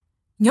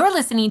You're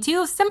listening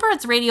to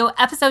Simper's Radio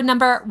episode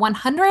number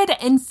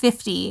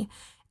 150.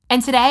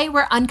 And today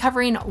we're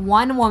uncovering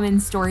one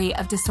woman's story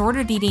of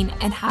disordered eating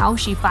and how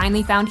she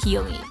finally found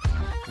healing.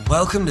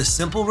 Welcome to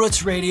Simple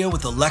Roots Radio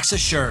with Alexa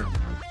Sherm.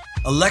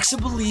 Alexa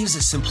believes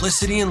that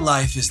simplicity in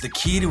life is the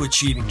key to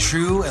achieving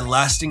true and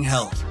lasting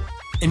health.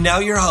 And now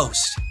your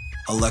host,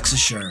 Alexa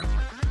Sherm.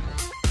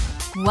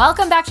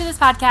 Welcome back to this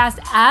podcast.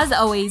 As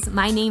always,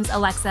 my name's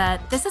Alexa.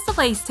 This is the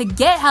place to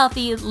get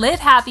healthy, live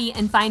happy,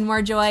 and find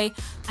more joy.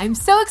 I'm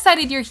so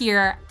excited you're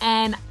here,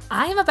 and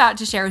I am about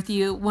to share with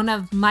you one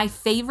of my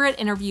favorite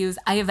interviews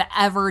I have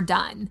ever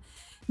done.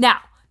 Now,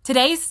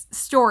 today's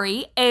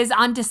story is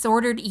on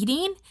disordered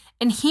eating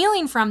and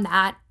healing from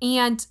that,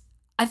 and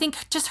I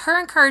think just her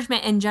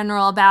encouragement in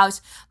general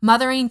about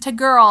mothering to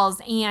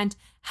girls and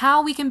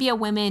how we can be a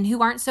woman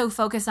who aren't so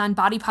focused on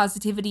body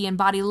positivity and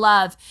body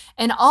love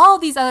and all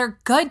these other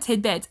good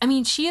tidbits. I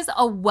mean, she is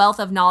a wealth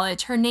of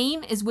knowledge. Her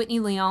name is Whitney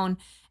Leone,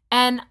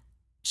 and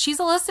she's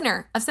a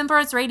listener of Simple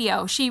Roots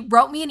Radio. She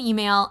wrote me an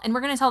email, and we're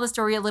going to tell the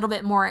story a little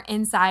bit more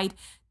inside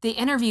the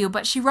interview,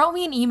 but she wrote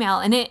me an email,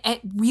 and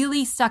it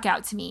really stuck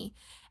out to me.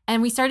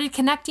 And we started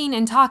connecting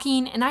and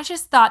talking, and I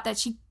just thought that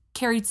she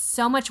carried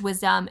so much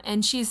wisdom,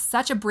 and she's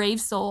such a brave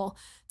soul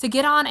to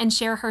get on and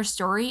share her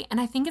story. And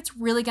I think it's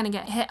really going to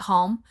get hit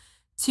home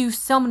to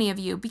so many of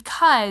you,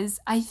 because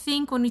I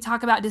think when we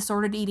talk about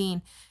disordered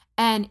eating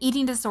and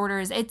eating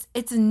disorders,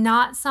 it's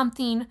not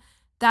something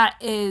that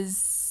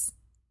is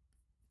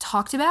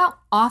talked about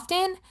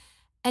often,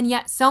 and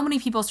yet so many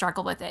people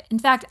struggle with it. In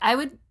fact, I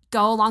would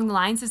go along the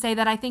lines to say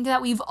that I think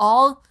that we've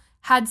all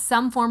had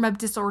some form of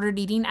disordered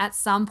eating at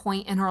some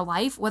point in our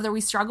life, whether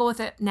we struggle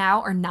with it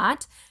now or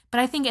not.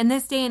 But I think in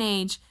this day and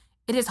age,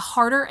 it is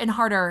harder and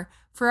harder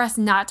for us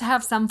not to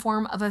have some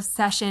form of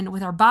obsession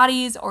with our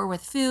bodies or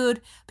with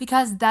food,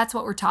 because that's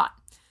what we're taught.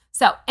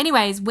 So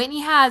anyways, Whitney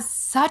has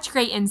such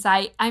great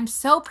insight. I'm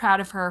so proud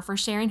of her for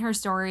sharing her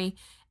story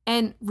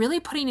and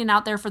really putting it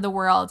out there for the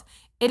world.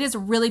 It is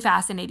really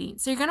fascinating.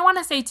 So you're going to want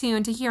to stay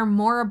tuned to hear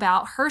more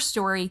about her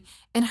story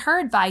and her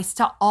advice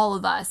to all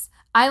of us.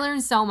 I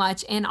learned so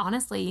much, and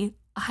honestly,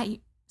 I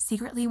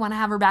secretly want to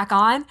have her back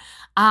on.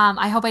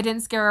 I hope I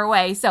didn't scare her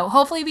away. So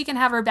hopefully we can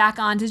have her back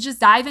on to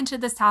just dive into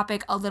this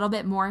topic a little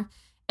bit more,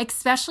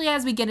 especially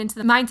as we get into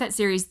the Mindset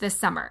series this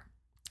summer.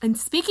 And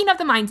speaking of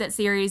the Mindset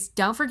series,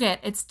 don't forget,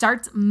 it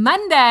starts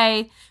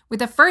Monday with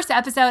the first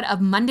episode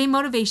of Monday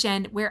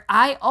Motivation, where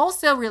I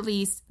also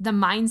released the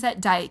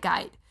Mindset Diet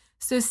Guide.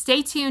 So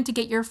stay tuned to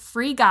get your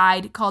free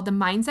guide called the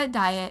Mindset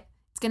Diet.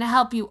 It's going to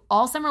help you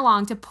all summer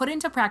long to put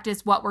into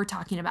practice what we're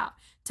talking about,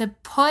 to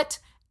put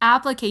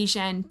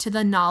application to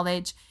the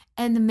knowledge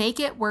and make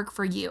it work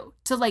for you,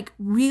 to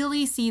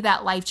really see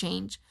that life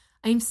change.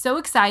 I'm so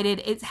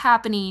excited. It's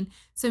happening.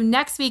 So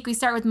next week we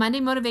start with Monday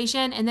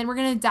Motivation, and then we're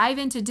going to dive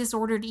into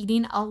disordered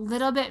eating a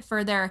little bit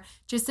further,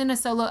 just in a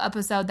solo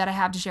episode that I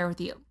have to share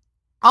with you.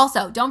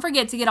 Also, don't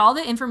forget to get all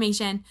the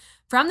information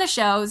from the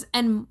shows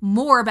and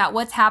more about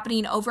what's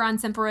happening over on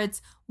Simple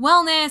Roots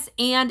Wellness,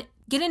 and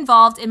get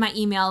involved in my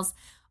emails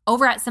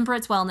over at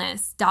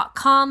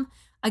simplerootswellness.com.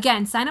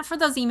 Again, sign up for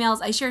those emails.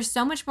 I share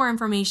so much more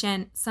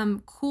information,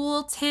 some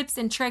cool tips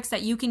and tricks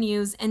that you can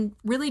use, and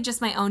really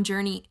just my own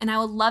journey. And I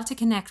would love to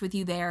connect with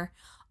you there.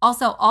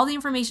 Also, all the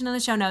information in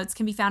the show notes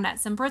can be found at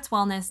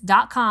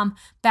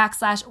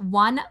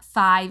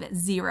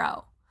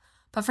simplerootswellness.com/150.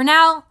 But for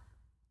now,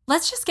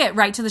 let's just get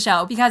right to the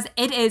show, because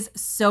it is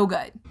so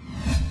good.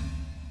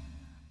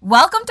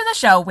 Welcome to the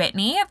show,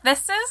 Whitney.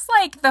 This is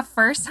the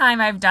first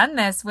time I've done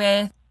this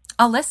with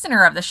a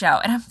listener of the show,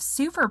 and I'm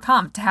super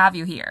pumped to have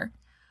you here.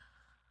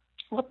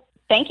 Well,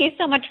 thank you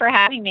so much for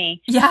having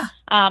me. Yeah.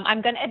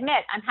 I'm going to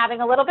admit I'm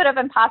having a little bit of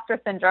imposter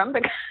syndrome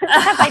because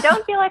I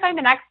don't feel like I'm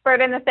an expert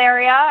in this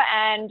area,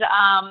 and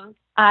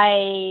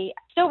I'm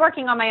still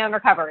working on my own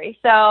recovery.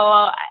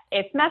 So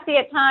it's messy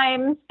at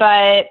times,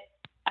 but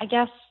I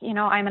guess,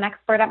 I'm an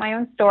expert at my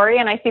own story,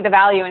 and I see the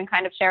value in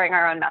kind of sharing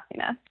our own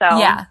messiness. So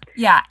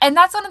Yeah. And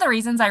that's one of the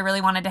reasons I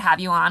really wanted to have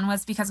you on,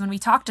 was because when we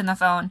talked on the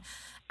phone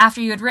after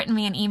you had written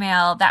me an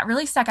email, that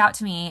really stuck out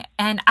to me.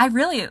 And I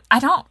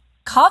don't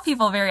call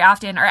people very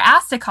often, or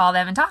ask to call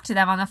them and talk to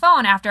them on the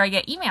phone after I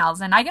get emails,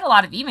 and I get a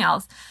lot of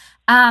emails.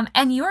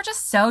 And you were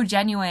just so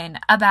genuine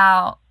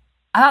about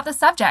the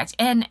subject.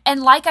 And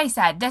like I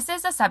said, this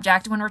is a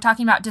subject when we're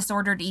talking about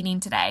disordered eating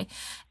today.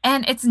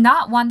 And it's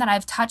not one that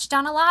I've touched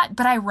on a lot,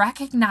 but I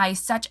recognize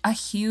such a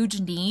huge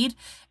need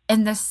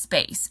in this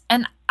space.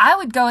 And I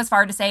would go as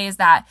far to say is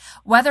that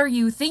whether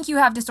you think you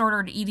have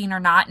disordered eating or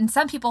not, and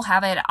some people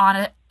have it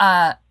on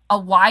a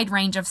wide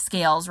range of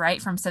scales, right?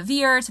 From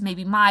severe to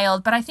maybe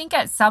mild. But I think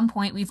at some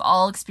point we've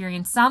all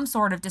experienced some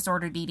sort of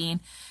disordered eating.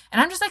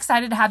 And I'm just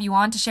excited to have you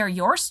on to share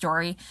your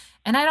story.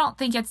 And I don't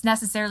think it's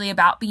necessarily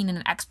about being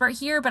an expert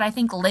here, but I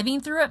think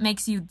living through it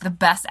makes you the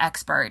best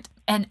expert.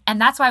 And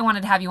that's why I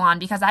wanted to have you on,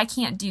 because I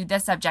can't do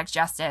this subject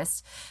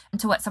justice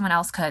to what someone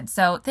else could.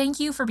 So thank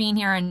you for being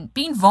here and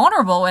being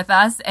vulnerable with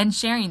us and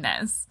sharing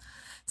this.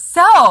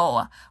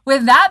 So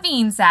with that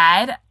being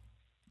said,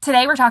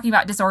 today we're talking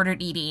about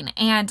disordered eating.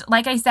 And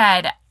like I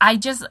said, I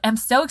just am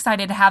so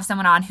excited to have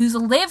someone on who's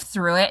lived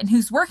through it and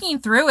who's working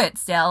through it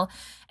still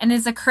and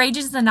is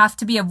courageous enough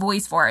to be a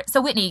voice for it. So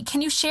Whitney,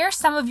 can you share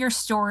some of your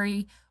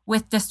story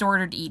with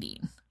disordered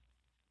eating?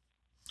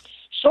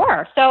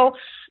 Sure. So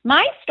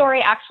my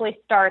story actually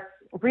starts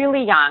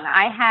really young.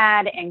 I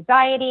had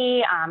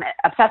anxiety,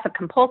 obsessive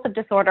compulsive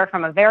disorder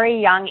from a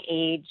very young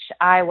age.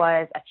 I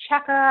was a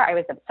checker. I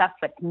was obsessed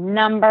with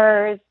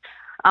numbers,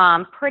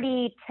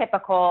 pretty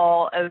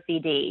typical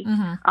OCD.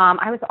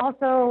 I was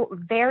also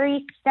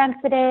very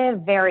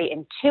sensitive, very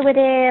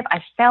intuitive.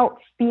 I felt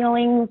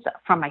feelings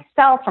from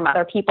myself, from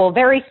other people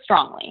very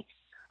strongly.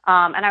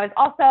 And I was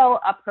also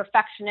a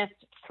perfectionist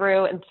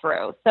through and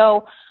through.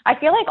 So I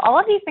feel like all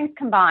of these things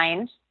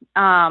combined,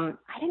 I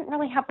didn't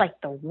really have like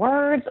the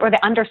words or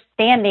the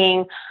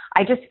understanding.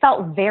 I just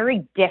felt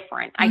very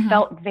different. I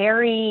felt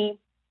very,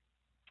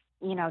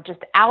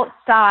 just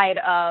outside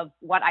of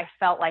what I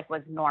felt like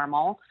was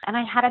normal. And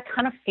I had a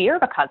ton of fear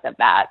because of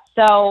that.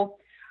 So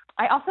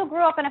I also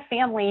grew up in a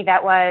family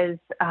that was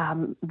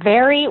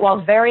very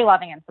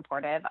loving and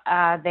supportive.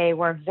 They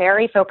were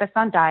very focused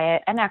on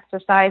diet and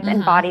exercise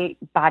and body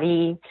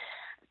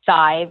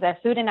size.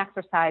 Food and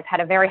exercise had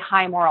a very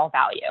high moral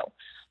value.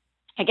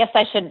 I guess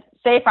I should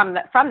say from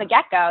the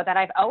get-go that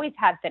I've always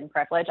had thin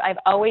privilege. I've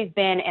always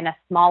been in a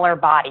smaller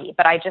body,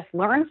 but I just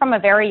learned from a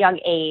very young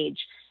age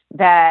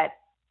that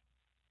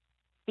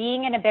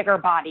being in a bigger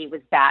body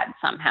was bad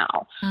somehow.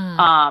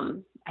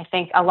 I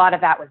think a lot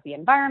of that was the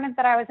environment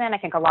that I was in. I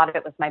think a lot of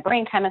it was my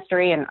brain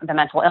chemistry and the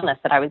mental illness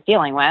that I was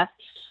dealing with.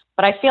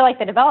 But I feel like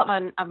the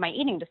development of my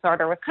eating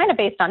disorder was kind of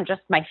based on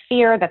just my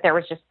fear that there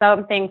was just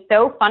something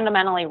so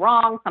fundamentally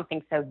wrong,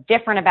 something so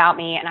different about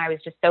me. And I was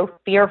just so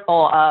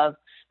fearful of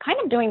kind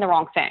of doing the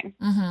wrong thing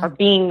or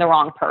being the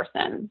wrong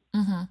person.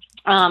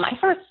 I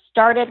first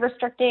started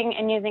restricting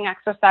and using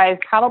exercise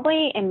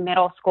probably in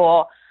middle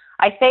school.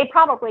 I say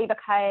probably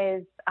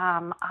because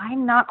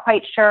I'm not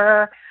quite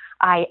sure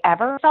I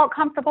ever felt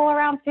comfortable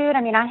around food.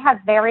 I mean, I have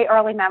very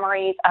early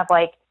memories of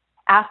like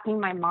asking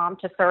my mom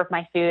to serve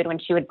my food when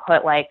she would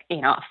put like,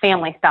 a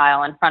family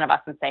style in front of us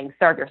and saying,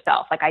 serve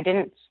yourself. Like I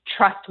didn't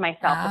trust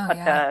myself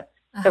to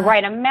put the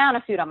right amount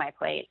of food on my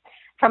plate.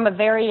 From a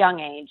very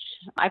young age,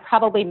 I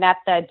probably met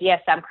the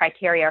DSM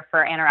criteria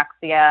for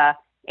anorexia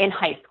in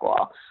high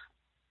school.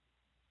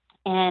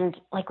 And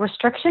like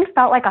restriction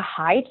felt like a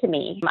high to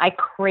me. I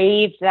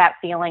craved that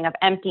feeling of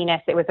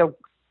emptiness. It was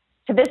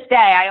to this day,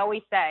 I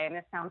always say, and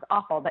this sounds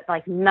awful, but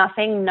like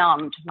nothing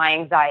numbed my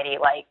anxiety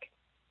like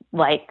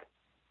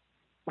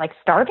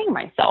starving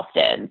myself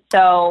did.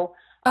 So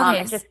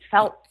it just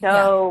felt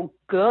so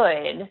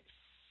good.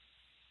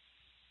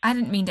 I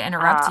didn't mean to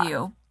interrupt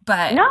you,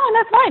 but no,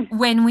 that's fine.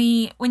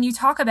 When you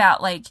talk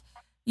about like,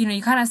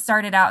 you kind of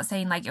started out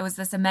saying like it was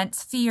this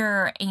immense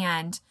fear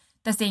and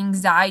this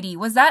anxiety,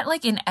 was that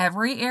like in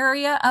every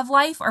area of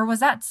life, or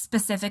was that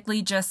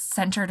specifically just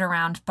centered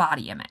around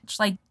body image?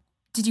 Like,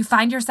 did you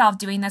find yourself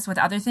doing this with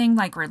other things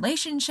like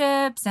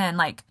relationships and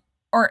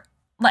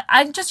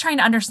I'm just trying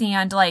to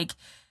understand, like,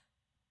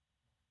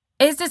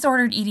 is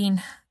disordered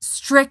eating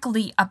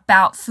strictly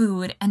about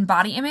food and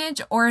body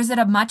image, or is it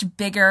a much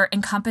bigger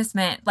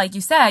encompassment? Like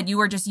you said, you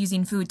were just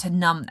using food to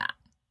numb that.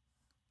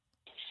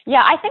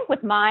 Yeah, I think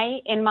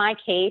in my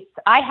case,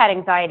 I had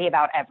anxiety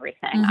about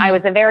everything. I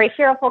was a very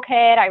fearful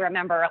kid. I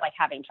remember like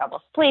having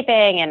trouble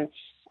sleeping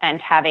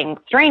and having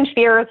strange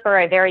fears for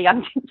a very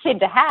young kid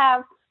to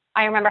have.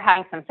 I remember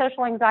having some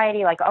social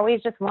anxiety, like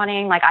always just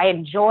wanting, like I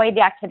enjoyed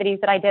the activities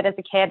that I did as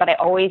a kid, but I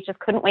always just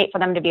couldn't wait for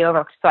them to be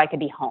over so I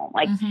could be home.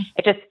 Like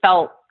it just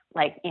felt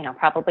like,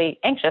 probably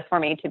anxious for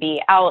me to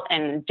be out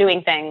and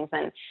doing things.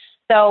 And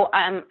so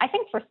I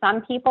think for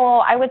some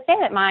people, I would say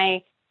that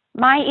my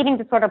eating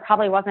disorder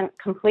probably wasn't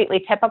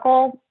completely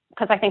typical,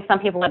 because I think some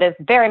people it is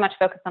very much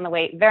focused on the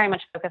weight, very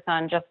much focused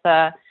on just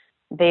the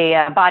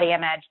body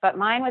image. But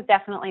mine was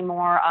definitely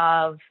more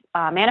of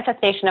a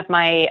manifestation of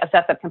my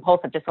obsessive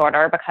compulsive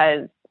disorder,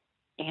 because,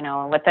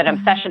 with an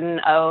obsession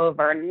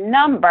over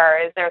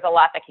numbers, there's a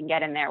lot that can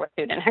get in there with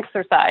food and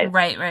exercise.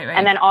 Right.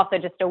 And then also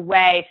just a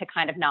way to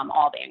kind of numb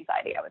all the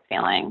anxiety I was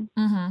feeling.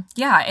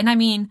 Yeah. And I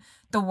mean,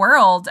 the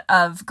world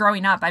of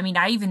growing up, I mean,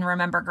 I even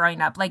remember growing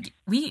up, like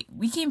we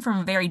came from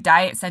a very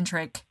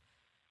diet-centric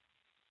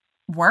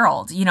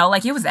world,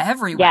 like it was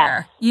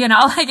everywhere,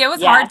 like it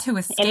was hard to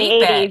escape in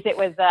the 80s, it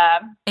was,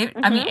 80s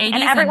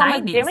and everyone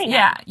 90s. was doing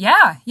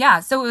Yeah.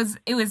 So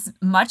it was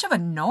much of a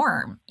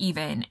norm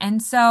even.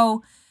 And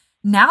so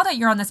now that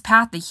you're on this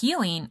path to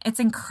healing, it's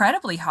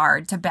incredibly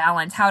hard to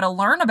balance how to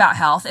learn about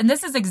health. And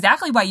this is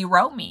exactly why you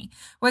wrote me,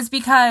 was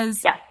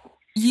because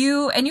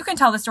you can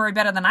tell the story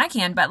better than I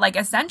can, but like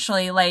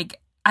essentially,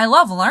 like I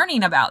love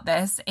learning about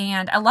this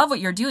and I love what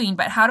you're doing,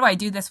 but how do I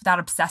do this without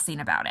obsessing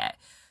about it?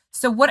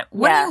 So what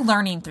are you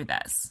learning through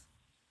this?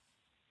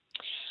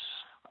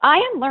 I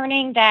am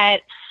learning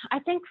that I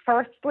think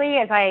firstly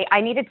is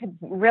I needed to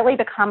really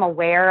become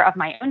aware of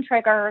my own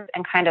triggers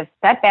and kind of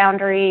set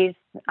boundaries.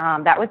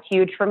 That was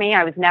huge for me.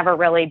 I was never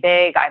really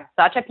big. I'm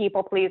such a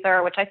people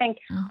pleaser, which I think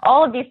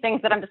all of these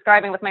things that I'm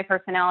describing with my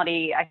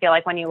personality, I feel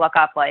like when you look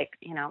up like,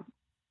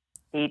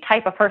 the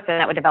type of person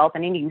that would develop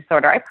an eating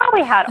disorder, I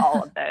probably had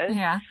all of those.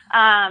 Yeah.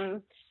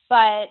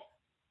 But,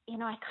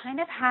 I kind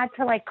of had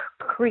to like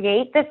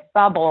create this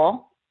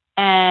bubble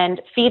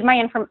and feed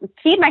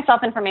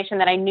myself information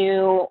that I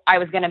knew I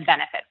was going to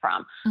benefit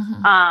from.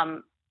 Mm-hmm.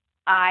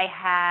 I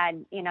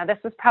had, this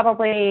was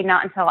probably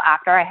not until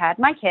after I had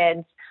my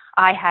kids.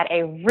 I had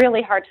a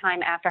really hard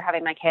time after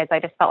having my kids. I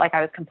just felt like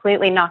I was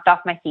completely knocked off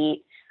my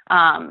feet.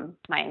 My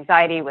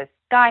anxiety was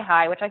sky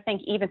high, which I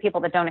think even people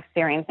that don't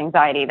experience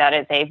anxiety, that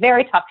is a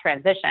very tough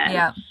transition.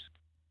 Yeah.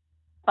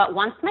 But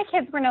once my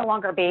kids were no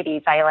longer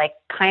babies, I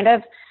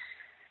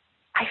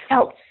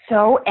felt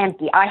so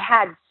empty. I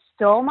had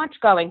so much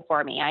going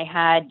for me. I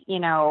had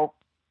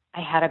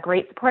a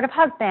great supportive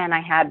husband. I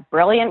had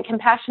brilliant,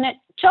 compassionate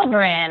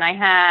children. I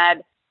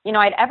had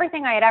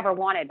everything I had ever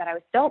wanted, but I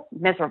was still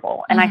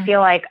miserable. And I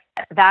feel like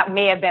that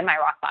may have been my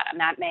rock bottom.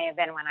 That may have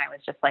been when I was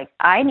just like,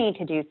 I need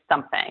to do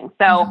something.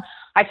 So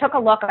I took a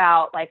look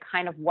about like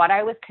kind of what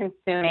I was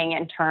consuming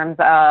in terms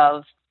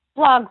of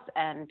blogs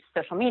and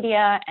social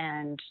media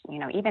and,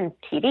 even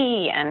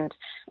TV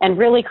and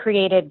really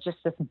created just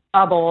this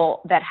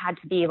bubble that had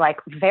to be like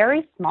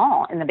very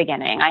small in the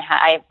beginning.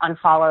 I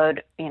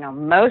unfollowed,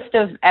 most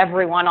of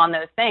everyone on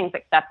those things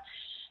except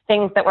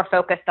things that were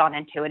focused on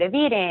intuitive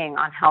eating,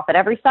 on health at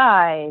every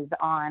size,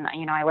 on,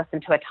 I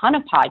listened to a ton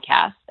of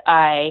podcasts.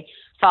 I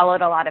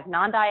followed a lot of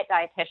non-diet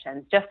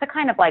dietitians just to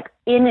kind of like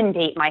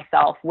inundate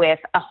myself with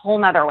a whole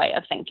nother way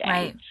of thinking.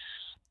 Right.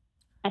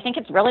 I think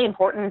it's really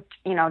important,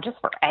 just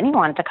for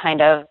anyone to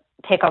kind of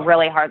take a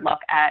really hard look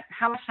at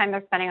how much time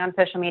they're spending on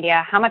social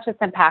media, how much it's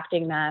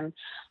impacting them,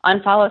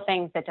 unfollow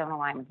things that don't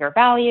align with your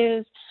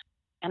values.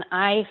 And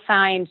I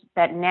find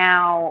that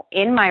now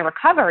in my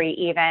recovery,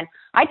 even,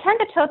 I tend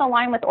to toe the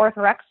line with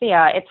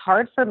orthorexia. It's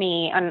hard for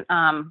me. And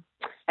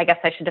I guess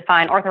I should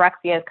define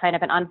orthorexia as kind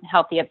of an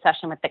unhealthy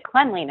obsession with the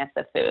cleanliness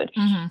of food.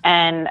 Mm-hmm.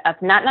 And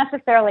it's not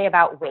necessarily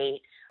about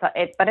weight, but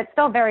it's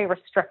still very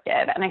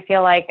restrictive. And I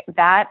feel like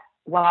that,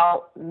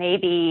 while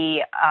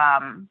maybe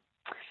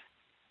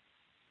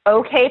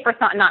okay for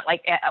some, not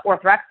like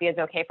orthorexia is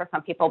okay for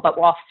some people, but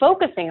while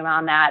focusing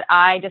on that,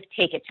 I just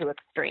take it to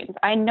extremes.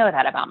 I know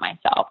that about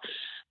myself.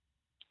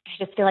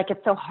 I just feel like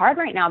it's so hard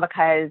right now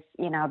because,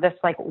 this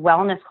like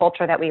wellness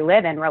culture that we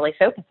live in really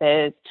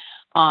focuses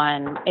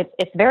on,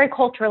 it's very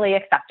culturally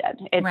accepted.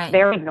 It's right.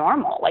 Very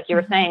normal. Like you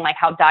were saying, like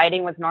how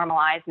dieting was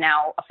normalized,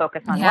 now a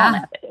focus on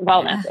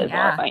wellness is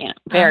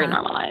very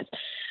normalized.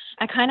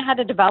 I kind of had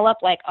to develop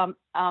like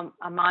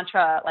a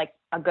mantra, like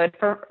a good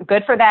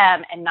for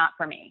them and not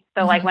for me.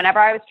 So like whenever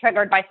I was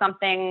triggered by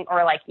something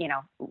or like,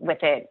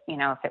 with it,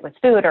 if it was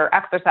food or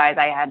exercise,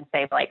 I had to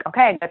say like,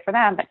 okay, good for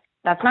them, but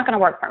that's not going to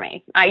work for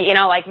me.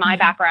 Like my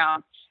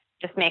background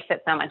just makes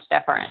it so much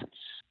different.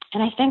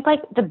 And I think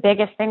like the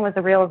biggest thing was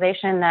the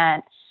realization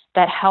that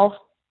health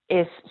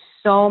is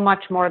so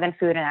much more than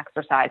food and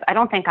exercise. I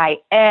don't think I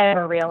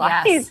ever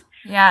realized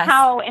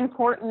how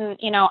important,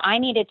 I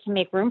needed to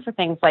make room for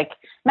things like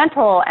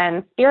mental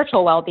and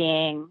spiritual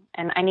well-being.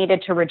 And I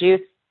needed to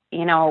reduce,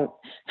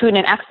 food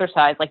and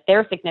exercise, like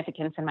their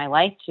significance in my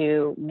life,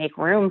 to make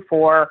room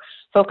for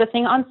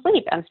focusing on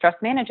sleep and stress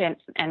management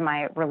and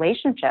my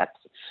relationships.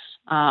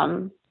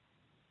 And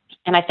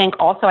I think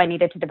also I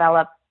needed to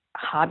develop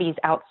hobbies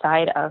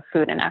outside of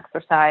food and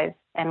exercise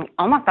and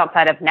almost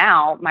outside of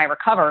now my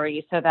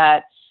recovery, so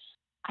that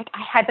I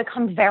had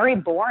become very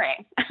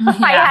boring. Yeah.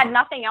 I had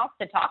nothing else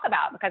to talk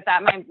about because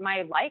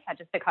my life had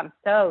just become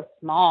so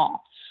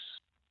small.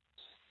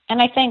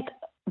 And I think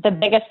the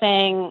biggest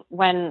thing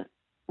when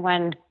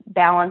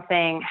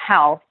balancing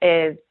health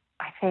is,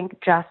 I think,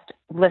 just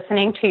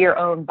listening to your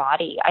own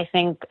body. I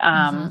think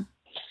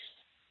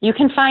you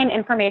can find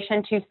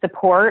information to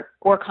support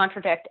or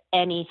contradict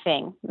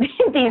anything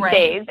these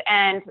days.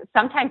 And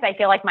sometimes I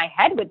feel like my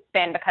head would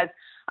spin because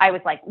I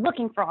was like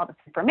looking for all this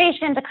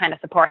information to kind of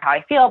support how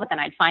I feel, but then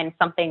I'd find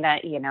something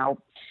that,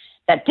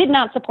 that did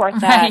not support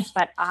that. Right.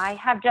 But I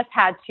have just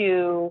had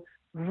to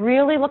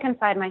really look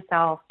inside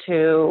myself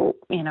to,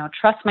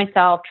 trust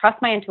myself,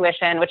 trust my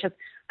intuition, which is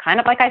kind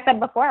of like I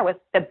said before, was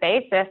the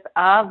basis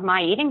of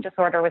my eating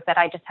disorder, was that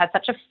I just had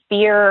such a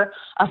fear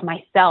of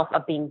myself,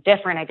 of being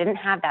different. I didn't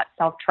have that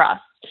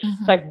self-trust.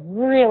 So I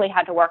really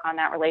had to work on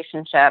that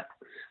relationship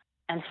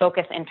and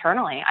focus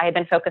internally. I had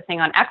been focusing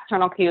on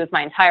external cues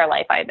my entire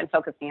life. I had been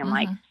focusing on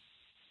like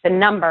the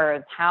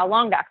numbers, how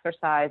long to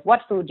exercise,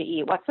 what food to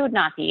eat, what food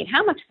not to eat,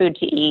 how much food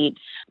to eat.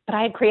 But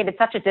I had created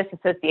such a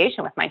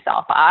disassociation with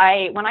myself.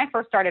 When I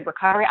first started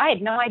recovery, I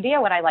had no idea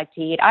what I liked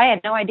to eat. I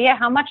had no idea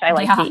how much I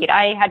liked to eat.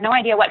 I had no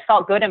idea what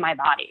felt good in my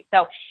body.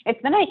 So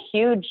it's been a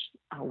huge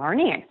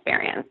learning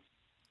experience.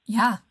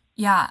 Yeah.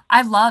 Yeah.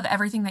 I love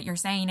everything that you're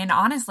saying. And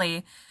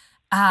honestly,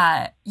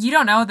 you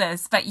don't know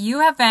this, but you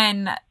have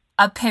been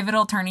a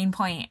pivotal turning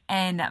point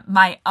in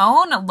my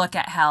own look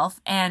at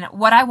health and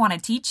what I want to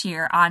teach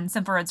here on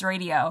Simple Roots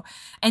Radio.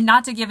 And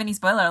not to give any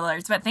spoiler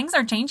alerts, but things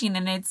are changing,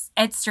 and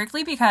it's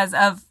strictly because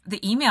of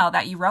the email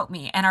that you wrote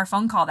me and our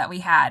phone call that we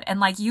had.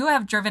 And like, you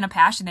have driven a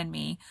passion in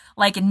me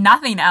like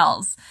nothing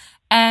else.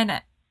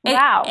 And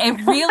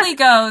it really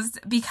goes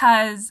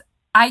because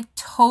I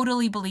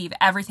totally believe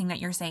everything that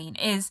you're saying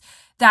is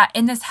that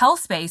in this health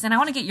space, and I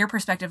want to get your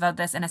perspective of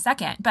this in a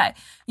second, but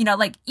you know,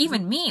 like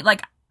even me,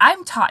 like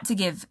I'm taught to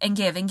give and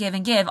give and give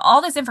and give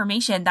all this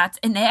information that's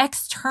an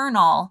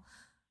external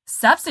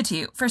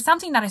substitute for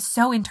something that is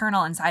so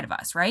internal inside of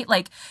us, right?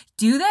 Like,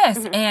 do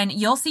this and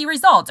you'll see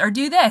results, or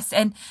do this.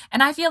 And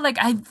I feel like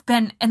I've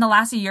been in the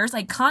last few years,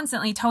 like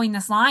constantly towing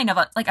this line of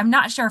like, I'm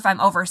not sure if I'm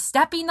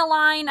overstepping the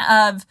line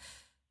of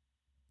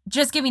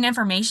just giving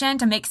information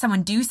to make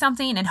someone do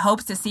something in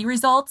hopes to see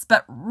results.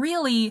 But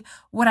really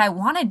what I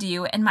want to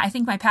do, and I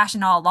think my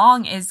passion all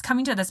along, is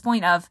coming to this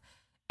point of,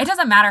 it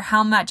doesn't matter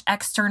how much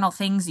external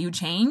things you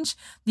change.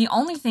 The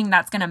only thing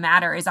that's going to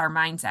matter is our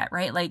mindset,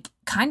 right? Like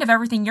kind of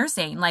everything you're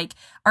saying, like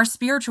our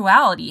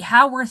spirituality,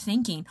 how we're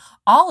thinking,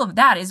 all of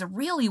that is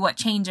really what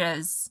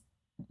changes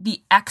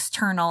the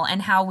external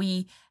and how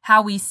we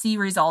see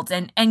results,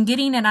 and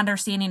getting an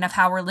understanding of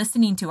how we're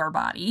listening to our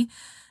body,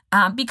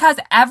 because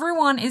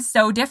everyone is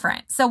so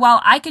different. So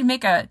while I could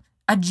make a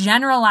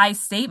generalized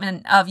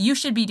statement of you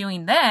should be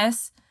doing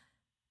this,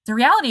 the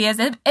reality is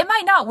it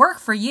might not work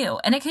for you,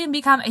 and it can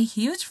become a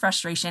huge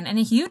frustration and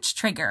a huge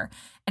trigger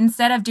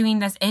instead of doing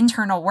this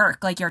internal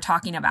work like you're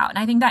talking about. And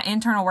I think that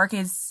internal work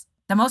is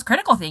the most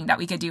critical thing that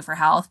we could do for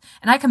health.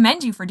 And I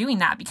commend you for doing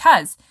that,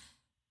 because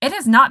it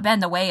has not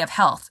been the way of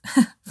health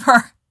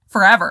for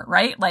forever,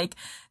 right? Like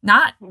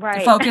not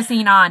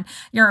focusing on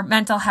your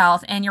mental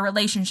health and your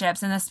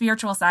relationships and the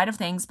spiritual side of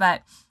things.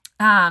 But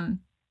I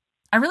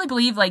really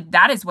believe like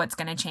that is what's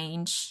going to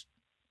change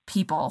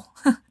people.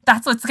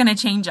 That's what's going to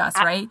change us,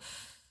 right?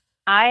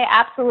 I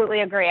absolutely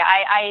agree.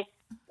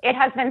 It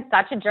has been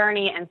such a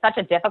journey, and such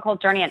a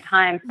difficult journey at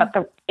times,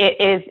 but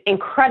it is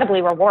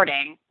incredibly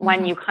rewarding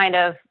when you kind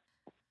of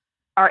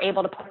are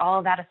able to put all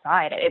of that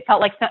aside. It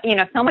felt like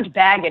so much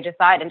baggage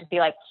aside, and to be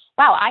like,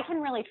 wow, I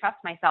can really trust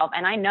myself,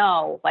 and I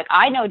know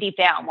deep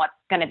down what's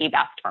going to be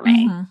best for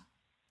me.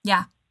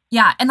 Yeah.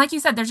 Yeah. And like you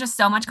said, there's just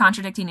so much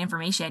contradicting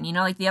information. You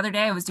know, like the other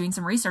day I was doing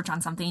some research on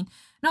something, and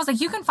I was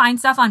like, you can find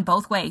stuff on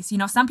both ways. You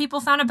know, some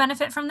people found a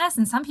benefit from this,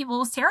 and some people it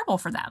was terrible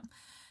for them.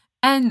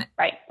 And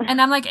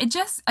and I'm like, it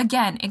just,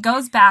 again, it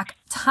goes back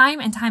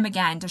time and time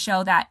again to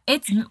show that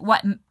it's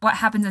what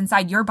happens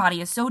inside your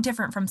body is so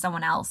different from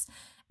someone else.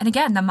 And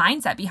again, the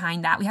mindset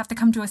behind that, we have to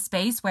come to a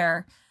space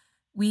where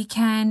we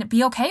can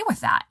be okay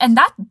with that. And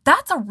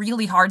that's a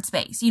really hard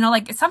space. You know,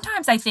 like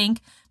sometimes I think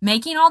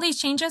making all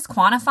these changes,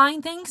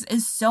 quantifying things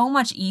is so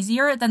much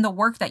easier than the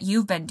work that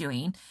you've been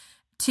doing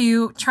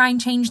to try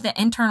and change the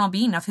internal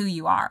being of who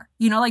you are.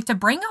 You know, like to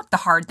bring up the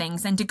hard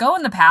things and to go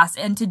in the past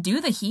and to do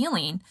the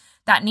healing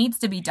that needs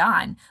to be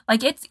done.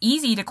 Like it's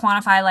easy to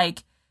quantify,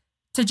 like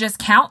to just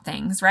count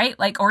things, right?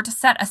 Like, or to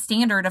set a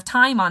standard of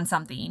time on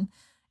something.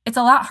 It's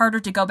a lot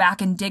harder to go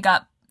back and dig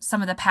up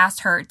some of the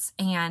past hurts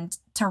and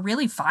to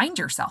really find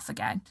yourself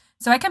again.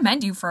 So I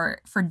commend you for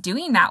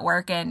doing that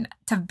work and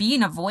to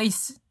being a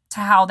voice to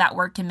how that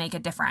work can make a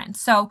difference.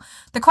 So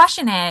the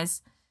question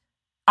is,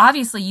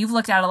 obviously you've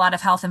looked at a lot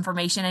of health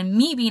information, and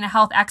me being a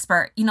health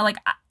expert, you know, like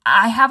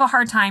I have a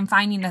hard time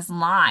finding this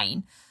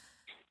line.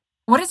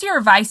 What is your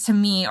advice to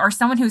me or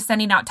someone who's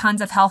sending out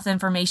tons of health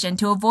information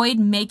to avoid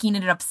making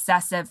it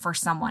obsessive for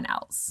someone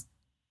else?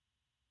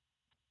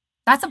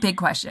 That's a big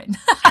question.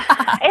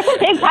 It's a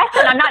big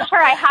question. I'm not sure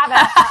I have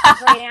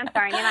a great answer.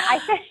 I mean,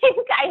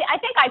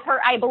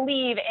 I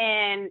believe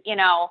in, you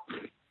know,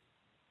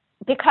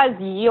 because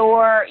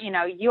your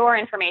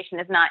information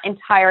is not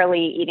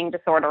entirely eating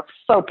disorder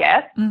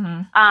focused.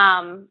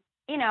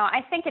 You know,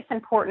 I think it's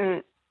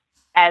important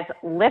as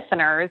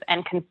listeners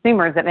and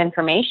consumers of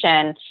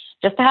information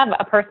just to have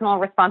a personal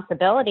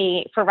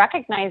responsibility for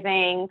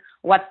recognizing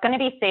what's going to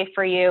be safe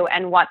for you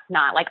and what's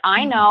not. Like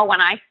I know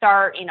when I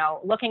start, you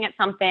know, looking at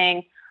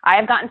something, I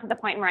have gotten to the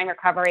point in my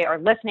recovery or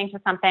listening to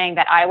something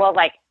that I will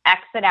like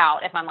exit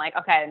out if I'm like,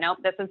 okay, nope,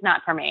 this is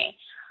not for me.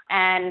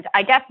 And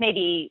I guess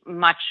maybe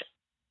much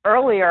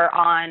earlier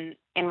on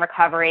in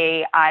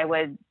recovery, I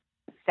would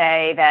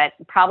say that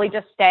probably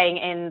just staying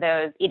in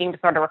those eating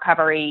disorder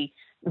recovery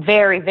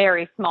very,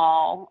 very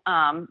small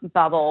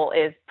bubble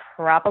is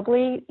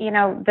probably, you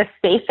know, the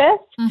safest.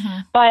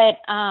 But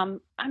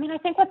I mean, I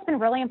think what's been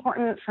really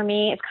important for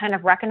me is kind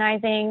of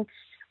recognizing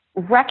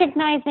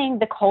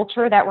the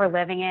culture that we're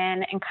living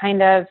in, and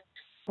kind of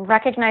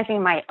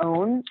recognizing my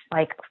own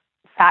like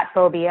fat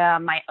phobia,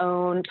 my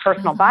own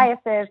personal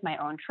biases, my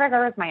own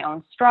triggers, my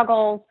own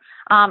struggles.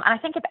 And I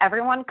think if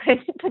everyone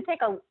could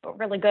take a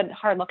really good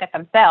hard look at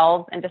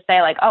themselves and just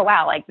say like, oh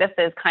wow, like this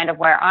is kind of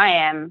where I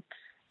am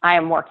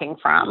working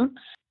from.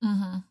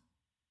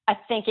 I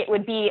think it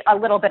would be a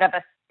little bit of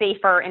a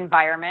safer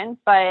environment.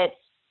 But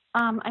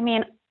I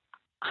mean,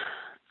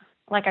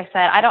 like I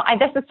said,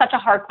 this is such a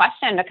hard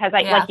question because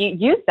like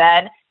you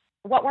said,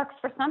 what works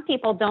for some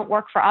people don't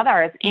work for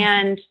others.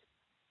 And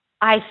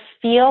I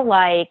feel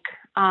like,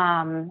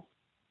 I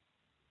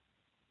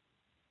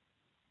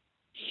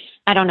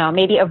don't know,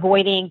 maybe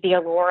avoiding the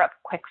allure of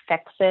quick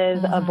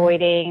fixes,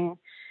 avoiding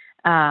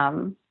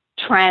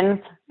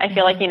trends. I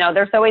feel like,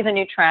 there's always a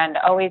new trend,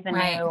 always a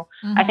new,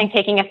 I think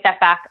taking a step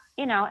back,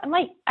 and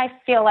like, I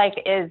feel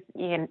like is,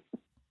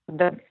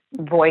 the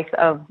voice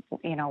of,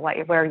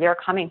 where you're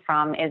coming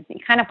from is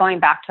kind of going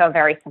back to a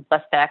very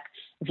simplistic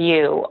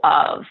view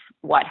of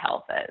what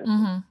health is.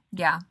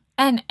 Yeah.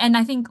 And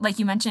I think, like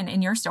you mentioned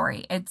in your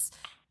story, it's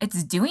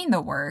doing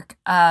the work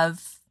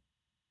of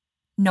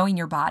knowing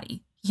your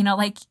body,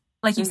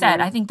 like you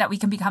said. I think that we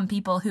can become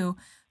people who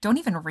don't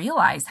even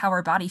realize how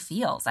our body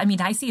feels. I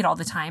mean, I see it all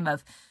the time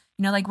of,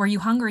 like, were you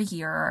hungry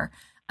here? Or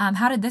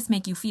how did this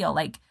make you feel?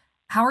 Like,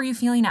 how are you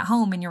feeling at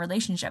home in your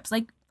relationships?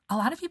 Like, a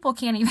lot of people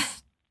can't even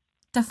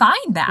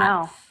define that.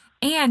 No.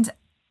 And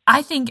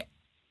I think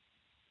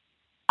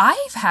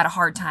I've had a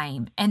hard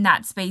time in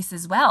that space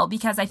as well,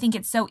 because I think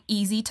it's so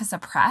easy to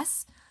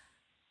suppress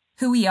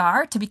who we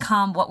are to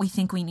become what we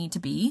think we need to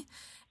be.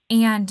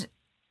 And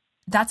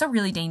that's a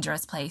really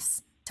dangerous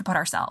place to put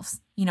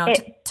ourselves, to morph.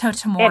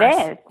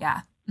 It is.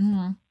 Yeah.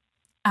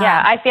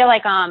 Yeah. I feel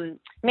like,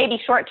 maybe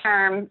short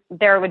term,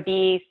 there would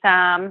be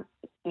some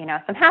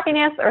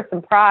happiness or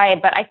some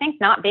pride, but I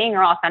think not being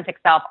your authentic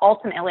self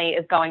ultimately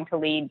is going to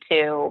lead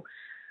to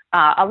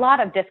a lot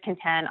of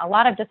discontent, a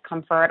lot of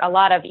discomfort, a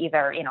lot of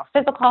either,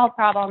 physical health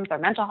problems or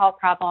mental health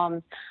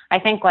problems. I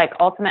think, like,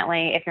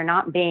 ultimately, if you're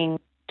not being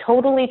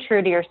totally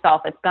true to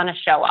yourself, it's going to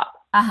show up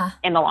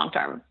in the long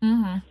term.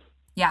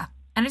 Yeah.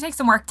 And it takes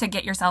some work to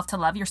get yourself to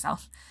love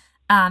yourself.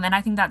 And I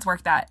think that's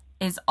work that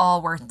is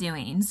all worth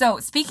doing. So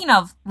speaking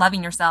of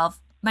loving yourself,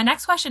 my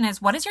next question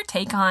is, what is your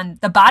take on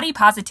the body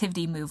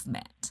positivity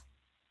movement?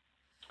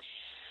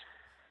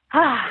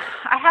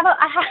 I have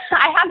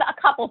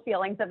a couple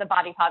feelings of the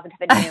body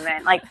positivity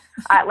movement. Like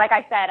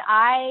I said,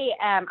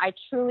 I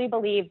truly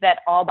believe that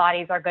all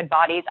bodies are good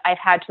bodies. I've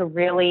had to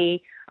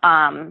really,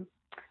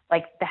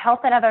 like, the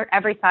Health at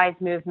Every Size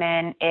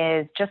movement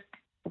is just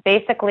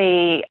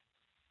basically,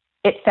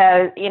 it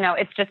says,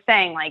 it's just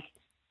saying, like,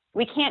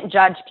 we can't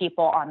judge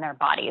people on their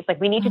bodies.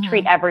 Like, we need to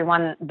treat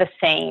everyone the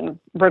same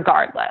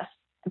regardless.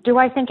 Do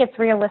I think it's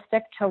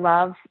realistic to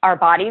love our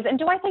bodies? And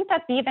do I think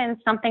that's even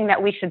something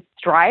that we should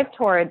strive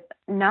towards?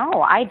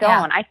 No, I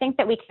don't. Yeah. I think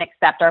that we can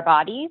accept our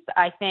bodies.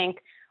 I think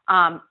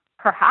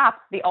perhaps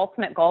the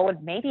ultimate goal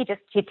would maybe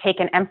just to take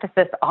an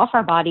emphasis off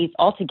our bodies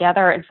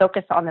altogether and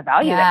focus on the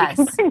value that we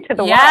can bring to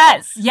the world.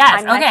 Yes. I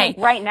mean, okay. I think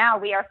right now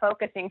we are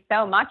focusing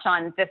so much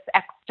on this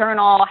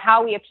external,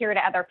 how we appear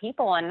to other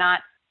people, and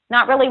not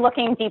really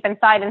looking deep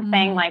inside and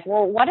saying, like,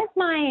 well, what do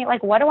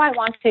I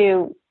want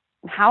to,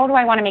 how do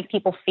I want to make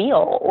people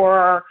feel?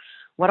 Or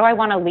what do I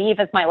want to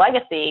leave as my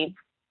legacy?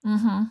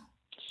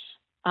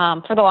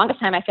 For the longest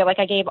time, I feel like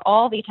I gave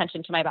all the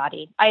attention to my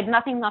body. I had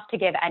nothing left to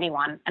give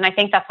anyone. And I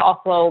think that's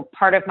also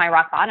part of my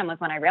rock bottom, was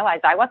when I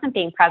realized I wasn't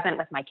being present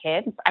with my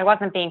kids. I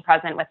wasn't being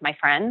present with my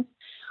friends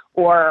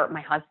or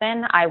my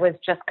husband. I was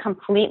just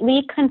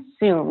completely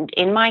consumed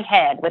in my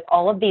head with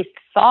all of these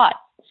thoughts.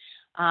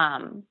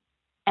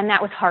 And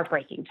that was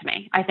heartbreaking to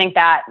me. I think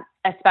that,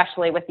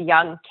 especially with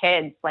young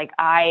kids, like,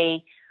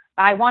 I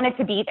wanted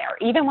to be there.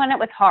 Even when it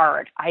was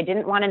hard, I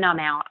didn't want to numb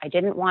out. I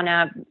didn't want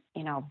to,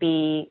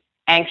 be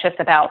anxious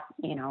about,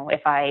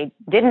 if I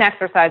didn't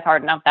exercise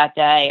hard enough that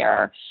day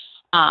or,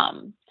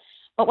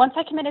 but once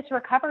I committed to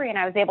recovery and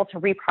I was able to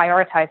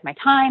reprioritize my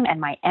time and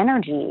my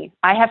energy,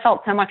 I have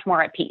felt so much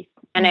more at peace.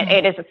 And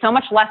it is so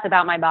much less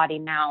about my body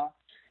now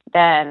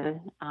than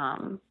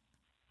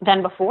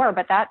before.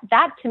 But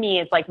that to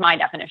me is like my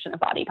definition of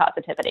body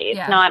positivity.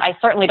 It's not, I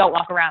certainly don't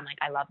walk around like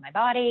I love my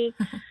body.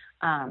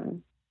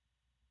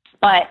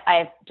 But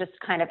I've just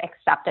kind of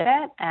accepted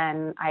it,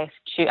 and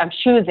I'm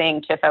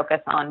choosing to focus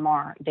on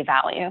more the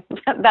value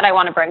that I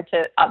want to bring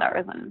to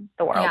others and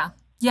the world.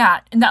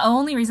 Yeah. And the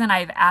only reason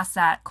I've asked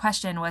that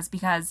question was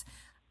because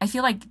I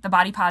feel like the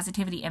body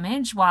positivity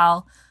image,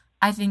 while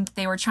I think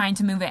they were trying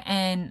to move it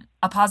in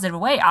a positive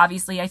way,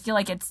 obviously, I feel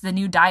like it's the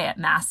new diet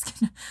mask,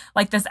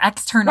 like this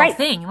external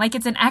thing. Like,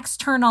 it's an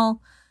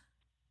external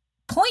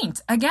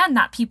point, again,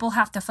 that people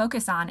have to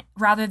focus on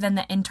rather than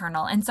the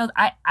internal. And so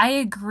I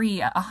agree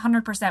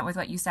 100% with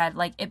what you said.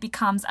 Like, it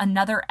becomes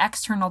another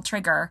external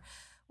trigger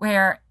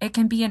where it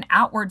can be an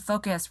outward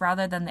focus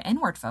rather than the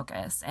inward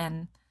focus,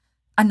 and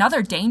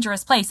another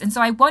dangerous place. And so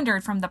I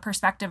wondered, from the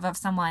perspective of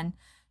someone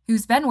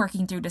who's been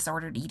working through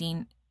disordered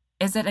eating,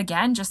 is it,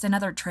 again, just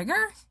another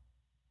trigger?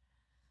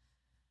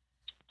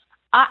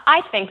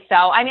 I think so.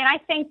 I mean, I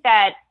think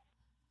that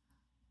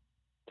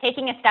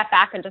taking a step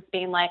back and just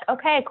being like,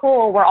 okay,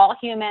 cool, we're all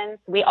humans.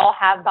 We all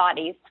have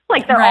bodies.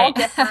 Like, they're all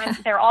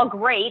different. They're all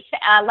great.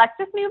 Let's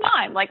just move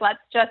on. Like, let's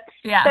just,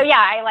 So yeah,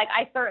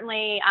 I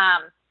certainly,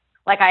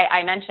 like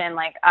I mentioned,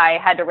 like, I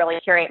had to really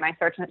curate my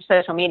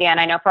social media.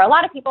 And I know for a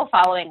lot of people,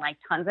 following like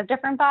tons of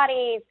different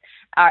bodies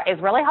is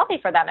really healthy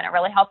for them. And it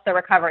really helps their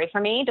recovery. For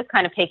me, just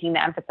kind of taking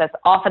the emphasis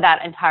off of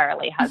that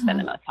entirely has been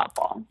the most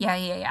helpful.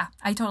 Yeah.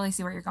 I totally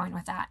see where you're going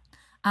with that.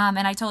 And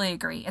I totally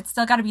agree. It's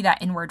still got to be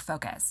that inward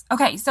focus.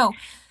 Okay, so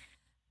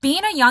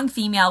being a young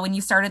female when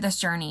you started this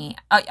journey,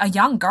 a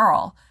young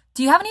girl,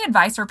 do you have any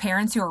advice for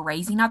parents who are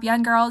raising up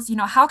young girls?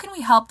 How can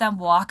we help them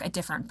walk a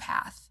different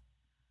path?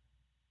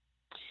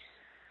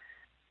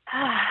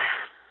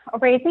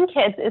 Raising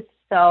kids is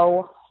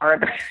so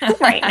hard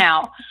right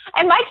now.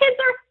 And my kids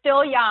are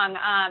still young.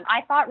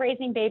 I thought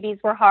raising babies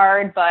were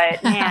hard,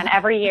 but man,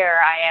 every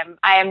year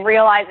I am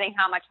realizing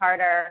how much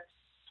harder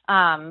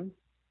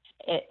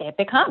it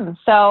becomes.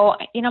 So,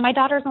 my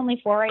daughter's only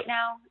 4 right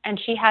now, and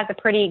she has a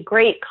pretty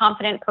great,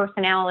 confident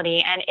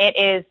personality. And it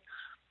is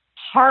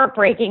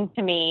heartbreaking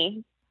to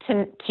me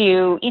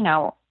to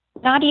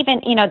not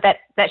even,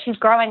 that she's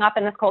growing up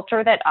in this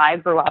culture that I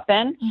grew up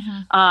in.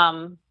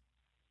 Mm-hmm.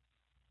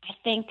 I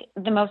think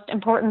the most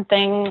important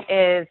thing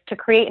is to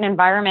create an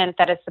environment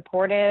that is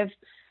supportive,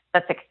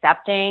 that's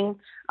accepting.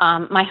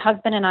 My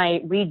husband and I,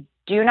 we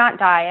do not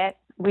diet.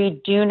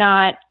 We do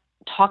not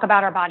talk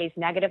about our bodies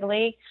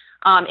negatively.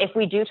 If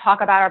we do talk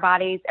about our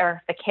bodies,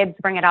 or if the kids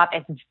bring it up,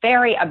 it's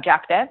very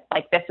objective.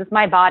 Like, this is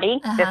my body.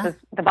 Uh-huh. This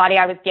is the body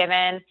I was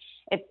given.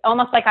 It's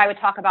almost like I would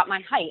talk about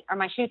my height or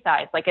my shoe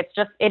size. Like, it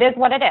is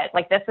what it is.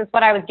 Like, this is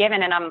what I was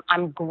given, and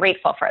I'm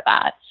grateful for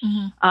that.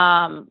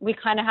 Mm-hmm. We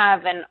kind of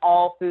have an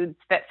all foods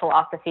fit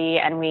philosophy,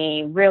 and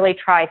we really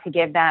try to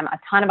give them a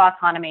ton of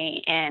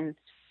autonomy in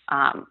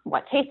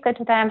what tastes good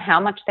to them,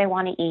 how much they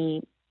want to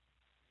eat.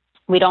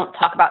 We don't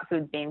talk about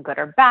foods being good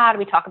or bad.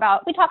 We talk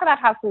about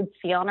how foods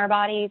feel in our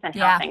bodies and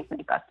how things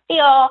make us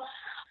feel.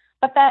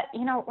 But that,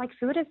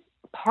 food is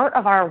part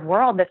of our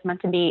world that's meant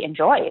to be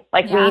enjoyed.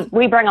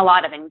 We bring a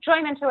lot of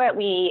enjoyment to it.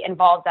 We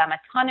involve them a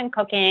ton in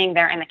cooking.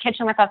 They're in the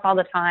kitchen with us all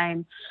the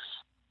time.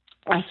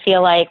 I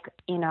feel like,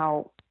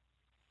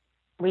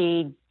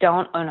 we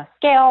don't own a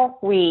scale.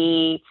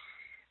 We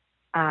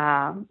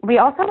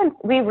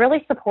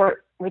really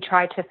support. We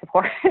try to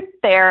support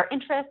their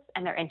interests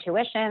and their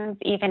intuitions.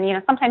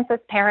 Even, sometimes as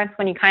parents,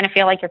 when you kind of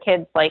feel like your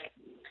kid's like,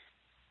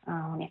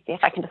 let me see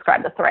if I can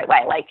describe this the right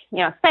way. Like,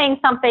 saying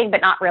something,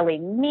 but not really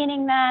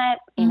meaning that,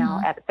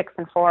 mm-hmm. At 6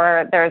 and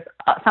 4, there's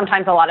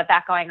sometimes a lot of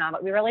that going on,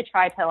 but we really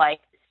try to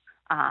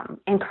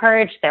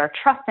encourage their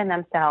trust in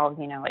themselves.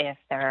 If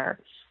they're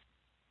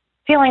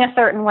feeling a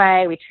certain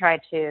way, we try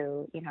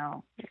to,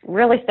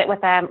 really sit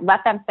with them,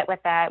 let them sit with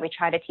that. We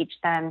try to teach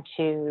them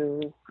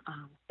to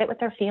sit with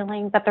their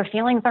feelings, that their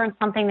feelings aren't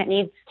something that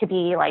needs to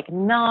be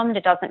numbed.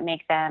 It doesn't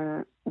make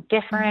them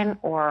different,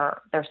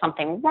 or there's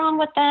something wrong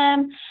with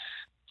them.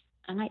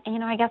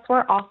 And I guess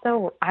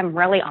I'm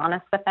really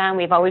honest with them.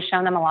 We've always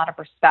shown them a lot of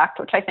respect,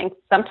 which I think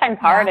sometimes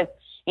hard is,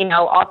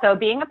 also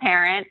being a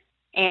parent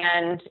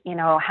and,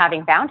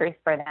 having boundaries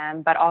for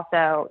them, but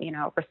also,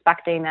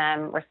 respecting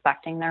them,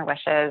 respecting their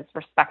wishes,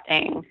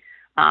 respecting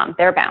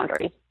their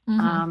boundaries.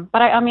 Mm-hmm.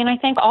 But I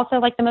think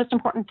also the most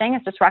important thing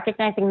is just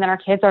recognizing that our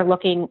kids are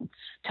looking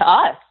to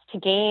us to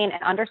gain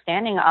an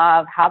understanding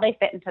of how they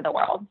fit into the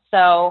world.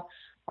 So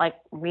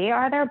we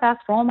are their best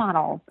role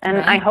models. And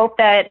right. I hope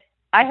that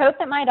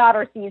my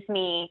daughter sees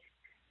me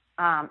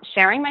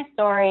sharing my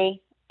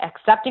story,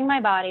 accepting my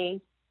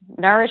body,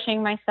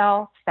 nourishing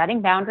myself, setting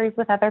boundaries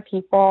with other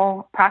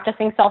people,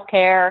 practicing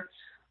self-care.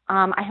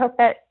 I hope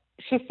that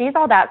she sees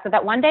all that so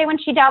that one day when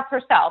she doubts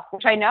herself,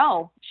 which I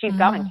know she's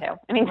going to,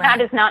 right. That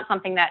is not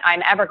something that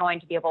I'm ever going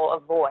to be able to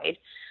avoid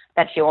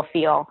that she will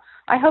feel.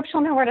 I hope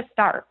she'll know where to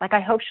start. I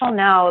hope she'll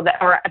know that,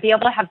 or be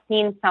able to have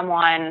seen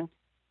someone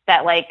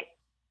that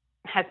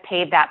has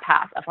paved that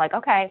path of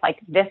okay,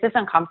 this is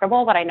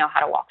uncomfortable, but I know how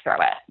to walk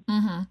through it.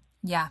 Mm-hmm.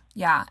 Yeah.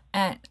 Yeah.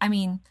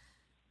 And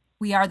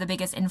we are the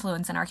biggest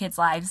influence in our kids'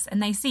 lives,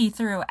 and they see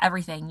through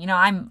everything.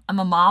 I'm a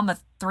mom of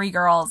 3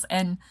 girls,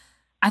 and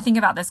I think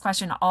about this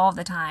question all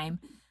the time.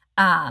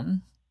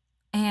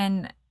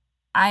 And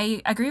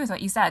I agree with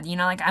what you said.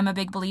 I'm a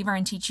big believer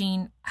in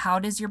teaching, how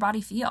does your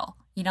body feel?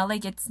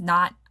 It's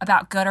not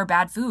about good or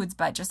bad foods,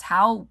 but just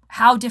how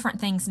different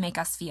things make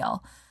us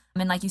feel.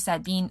 And like you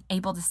said, being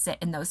able to sit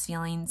in those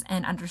feelings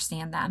and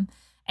understand them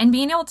and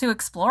being able to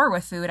explore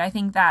with food, I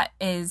think that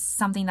is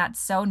something that's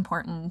so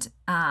important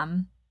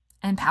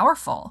and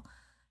powerful.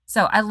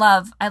 So I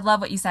love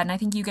what you said. And I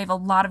think you gave a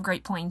lot of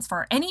great points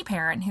for any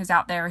parent who's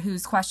out there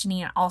who's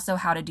questioning also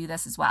how to do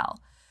this as well.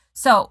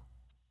 So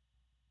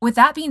with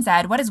that being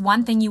said, what is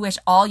one thing you wish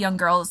all young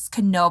girls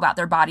could know about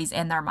their bodies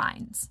and their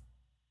minds?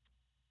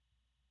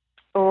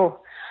 Oh,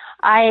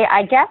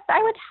 I guess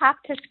I would have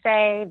to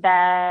say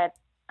that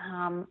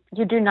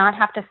you do not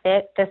have to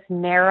fit this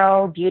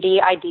narrow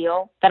beauty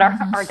ideal that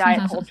our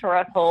diet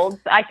culture holds.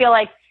 I feel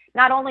like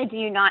not only do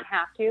you not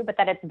have to, but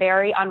that it's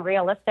very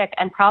unrealistic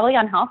and probably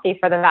unhealthy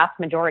for the vast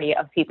majority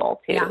of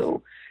people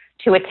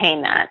to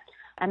attain that.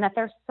 And that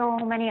there's so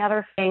many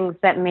other things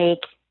that make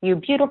you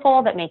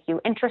beautiful, that make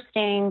you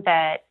interesting,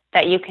 that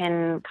you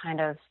can kind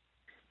of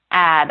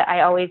add.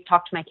 I always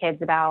talk to my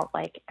kids about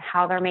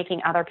how they're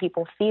making other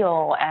people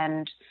feel,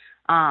 and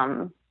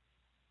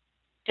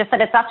just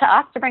that it's up to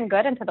us to bring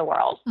good into the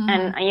world.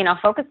 Mm-hmm. And,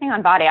 focusing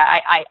on body,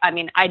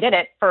 I did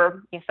it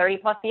for 30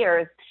 plus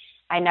years.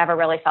 I never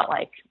really felt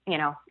like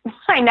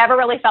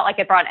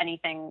it brought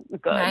anything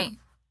good. Right.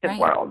 his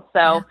world.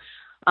 So,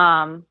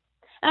 and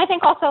I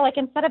think also, like,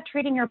 instead of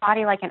treating your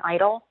body like an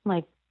idol,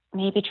 like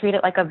maybe treat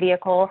it like a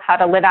vehicle, how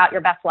to live out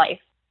your best life.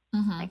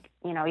 Like,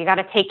 you know, you got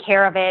to take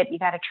care of it. You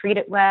got to treat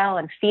it well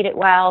and feed it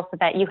well so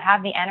that you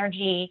have the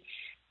energy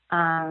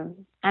and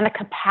the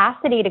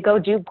capacity to go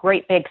do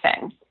great big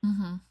things.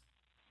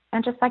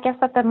 And just, I guess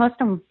that the most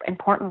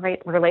important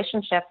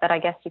relationship that I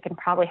guess you can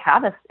probably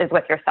have is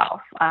with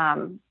yourself.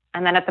 And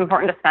then it's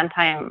important to spend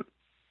time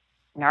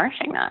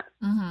nourishing that.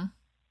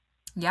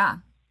 Yeah.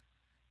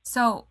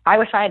 So I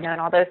wish I had known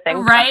all those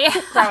things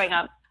growing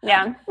up.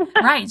 Yeah.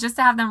 Right. Just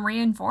to have them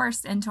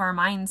reinforced into our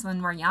minds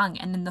when we're young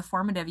and in the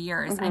formative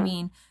years. I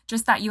mean,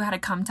 just that you had to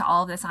come to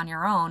all of this on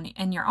your own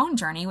in your own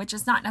journey, which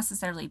is not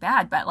necessarily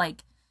bad, but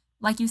like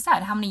you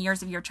said, how many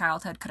years of your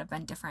childhood could have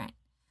been different?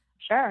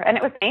 Sure. And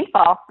it was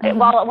painful.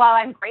 While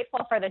I'm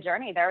grateful for the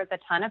journey, there was a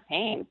ton of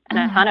pain and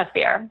a ton of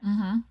fear.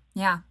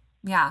 Yeah.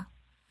 Yeah.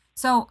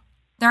 So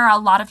there are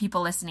a lot of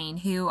people listening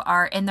who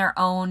are in their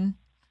own,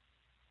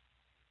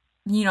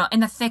 you know, in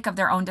the thick of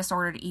their own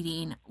disordered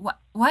eating.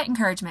 What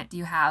encouragement do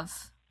you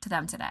have to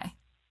them today?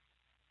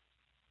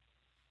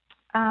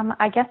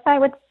 I guess I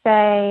would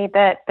say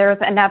that there's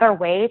another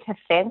way to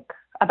think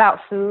about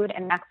food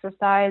and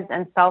exercise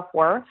and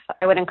self-worth.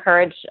 I would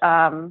encourage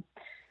them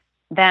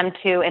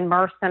to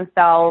immerse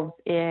themselves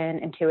in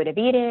intuitive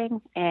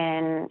eating,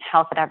 in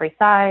health at every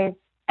size,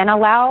 and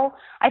allow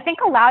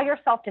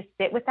yourself to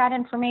sit with that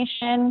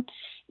information,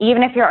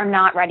 even if you're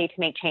not ready to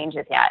make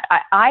changes yet.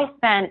 I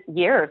spent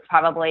years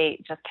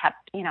probably just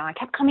I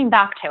kept coming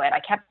back to it. I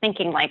kept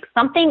thinking like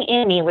something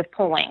in me was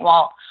pulling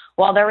while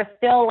there was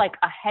still like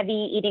a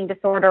heavy eating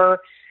disorder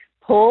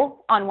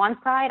pull on one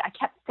side. I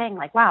kept saying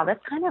like, wow,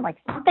 that's kind of like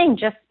something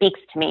just speaks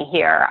to me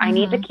here. I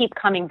need to keep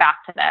coming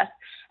back to this.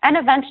 And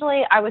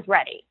eventually I was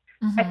ready.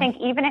 I think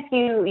even if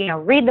you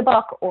read the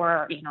book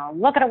or,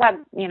 look at a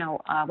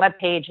web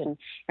page and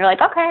you're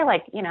like, okay,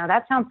 like,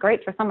 that sounds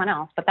great for someone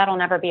else, but that'll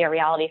never be a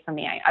reality for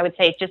me. I would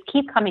say just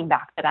keep coming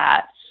back to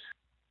that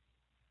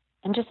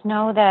and just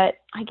know that,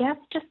 I guess,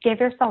 just give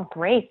yourself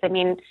grace. I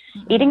mean,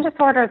 eating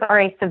disorders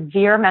are a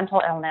severe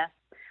mental illness.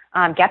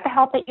 Get the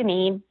help that you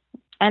need,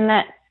 and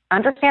that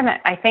understand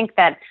that I think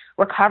that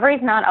recovery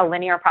is not a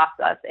linear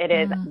process. It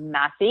is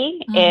messy.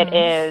 It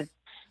is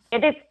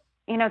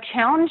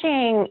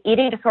challenging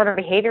eating disorder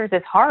behaviors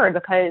is hard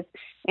because,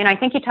 I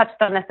think you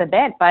touched on this a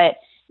bit, but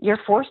you're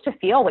forced to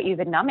feel what you've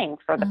been numbing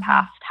for the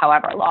past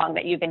however long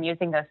that you've been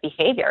using those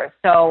behaviors.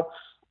 So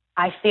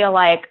I feel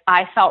like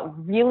I felt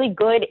really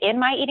good in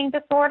my eating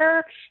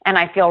disorder and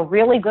I feel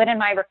really good in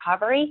my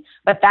recovery,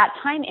 but that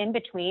time in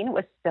between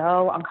was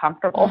so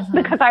uncomfortable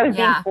because I was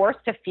being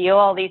forced to feel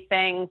all these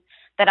things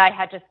that I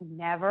had just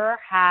never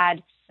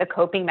had the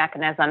coping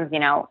mechanisms.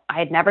 I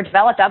had never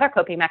developed other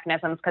coping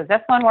mechanisms because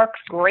this one worked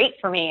great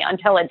for me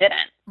until it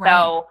didn't. Right.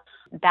 So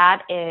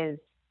that is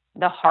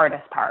the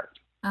hardest part.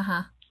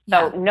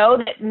 So know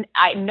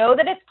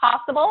that it's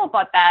possible,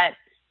 but that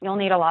you'll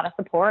need a lot of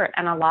support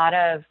and a lot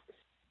of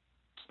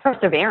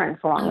perseverance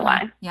along the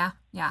way. Yeah.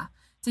 Yeah.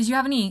 Did you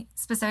have any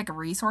specific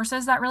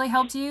resources that really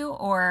helped you,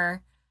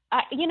 or?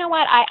 You know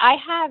what?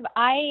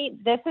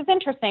 This is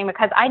interesting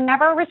because I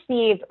never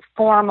received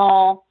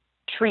formal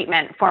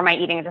treatment for my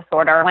eating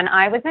disorder. When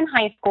I was in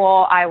high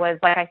school, I was,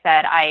 like I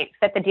said, I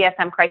fit the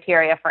DSM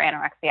criteria for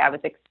anorexia. I was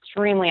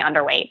extremely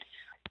underweight.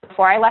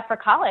 Before I left for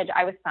college,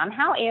 I was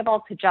somehow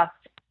able to just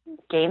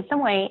gain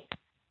some weight.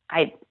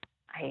 I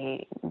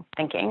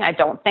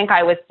don't think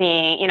I was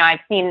seeing, I've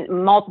seen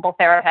multiple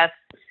therapists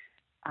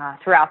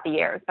throughout the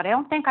years, but I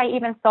don't think I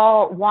even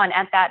saw one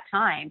at that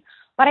time.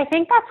 But I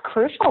think that's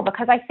crucial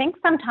because I think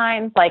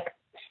sometimes like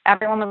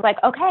everyone was like,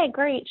 okay,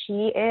 great,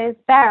 she is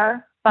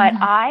there. But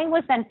I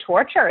was then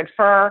tortured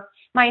for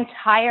my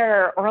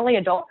entire early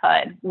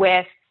adulthood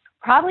with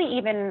probably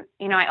even,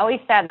 I always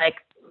said like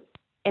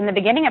in the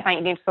beginning of my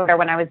eating disorder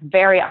when I was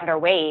very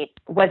underweight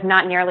was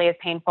not nearly as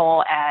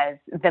painful as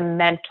the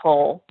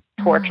mental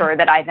torture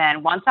that I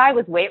then, once I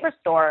was weight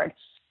restored,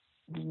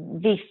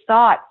 the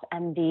thoughts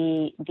and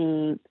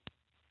the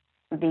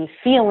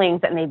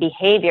feelings and the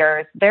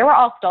behaviors, they were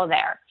all still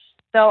there.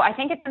 So I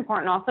think it's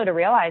important also to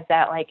realize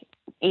that like,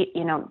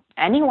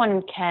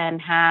 anyone can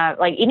have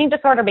like eating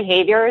disorder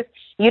behaviors.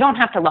 You don't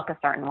have to look a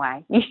certain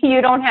way. You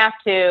don't have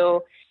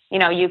to,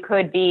 you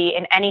could be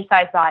in any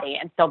size body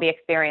and still be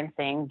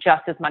experiencing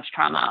just as much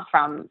trauma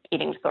from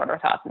eating disorder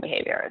thoughts and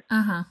behaviors.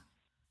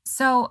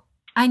 So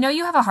I know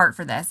you have a heart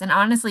for this, and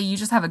honestly, you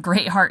just have a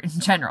great heart in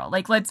general.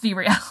 Like, let's be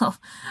real.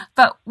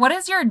 But what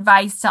is your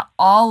advice to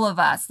all of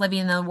us living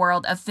in the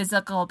world of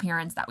physical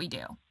appearance that we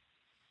do?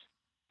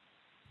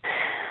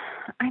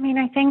 I mean,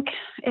 I think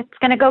it's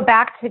going to go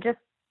back to just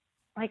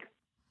like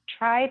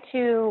try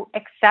to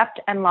accept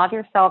and love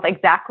yourself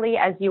exactly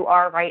as you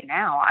are right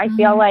now. I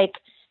feel like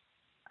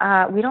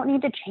we don't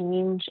need to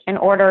change in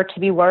order to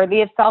be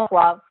worthy of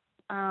self-love.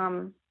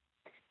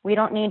 We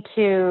don't need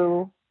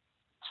to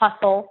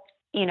hustle.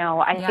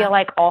 I feel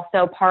like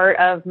also part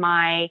of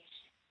my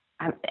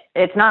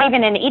it's not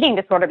even an eating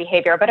disorder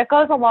behavior, but it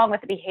goes along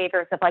with the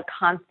behaviors of like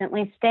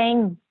constantly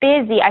staying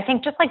busy. I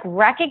think just like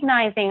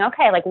recognizing,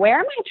 okay, like where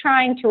am I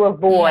trying to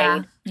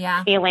avoid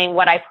feeling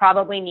what I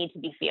probably need to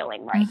be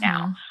feeling right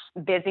now?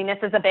 Busyness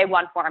is a big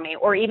one for me,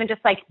 or even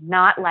just like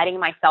not letting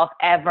myself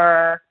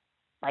ever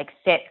like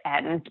sit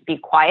and be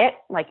quiet,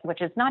 like,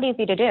 which is not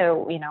easy to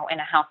do, you know, in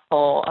a house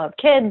full of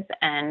kids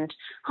and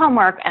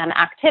homework and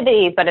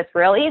activities, but it's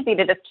real easy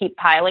to just keep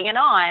piling it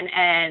on.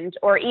 And,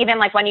 or even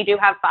like when you do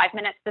have 5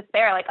 minutes to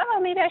spare, like, oh,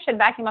 maybe I should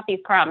vacuum up these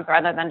crumbs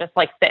rather than just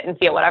like sit and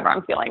feel whatever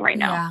I'm feeling right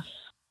now. Yeah.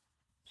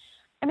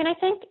 I mean, I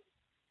think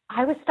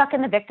I was stuck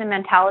in the victim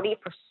mentality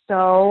for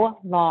so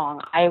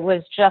long. I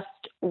was just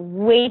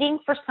waiting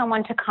for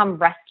someone to come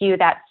rescue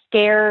that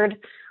scared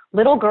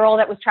little girl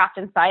that was trapped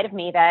inside of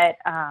me that,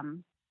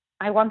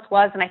 I once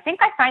was. And I think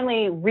I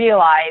finally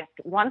realized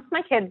once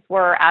my kids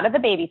were out of the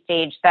baby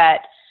stage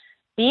that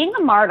being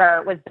a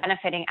martyr was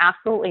benefiting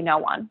absolutely no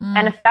one,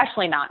 and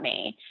especially not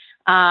me.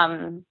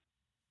 That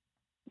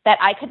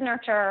I could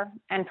nurture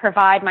and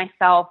provide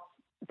myself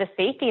the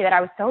safety that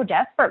I was so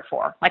desperate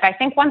for. Like, I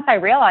think once I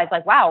realized,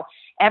 like, wow,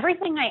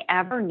 everything I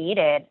ever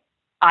needed,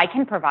 I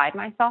can provide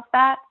myself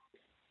that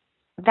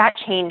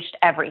changed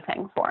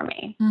everything for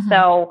me.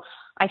 So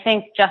I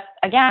think just,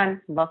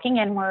 again, looking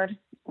inward,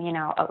 you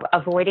know,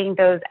 avoiding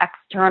those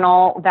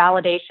external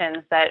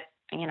validations that,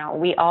 you know,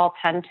 we all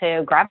tend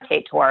to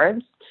gravitate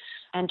towards,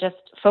 and just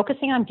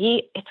focusing on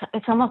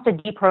it's almost a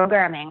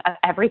deprogramming of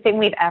everything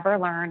we've ever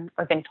learned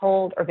or been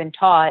told or been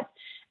taught,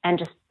 and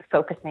just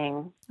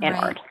focusing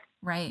inward.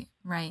 Right.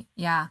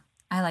 Yeah.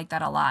 I like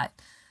that a lot.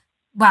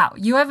 Wow.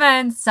 You have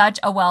been such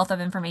a wealth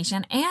of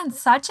information and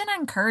such an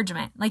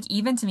encouragement. Like,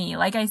 even to me,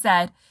 like I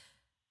said,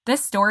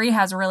 this story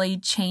has really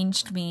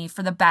changed me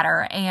for the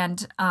better,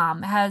 and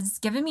has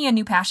given me a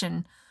new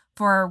passion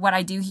for what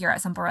I do here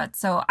at Simple Roots.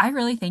 So I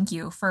really thank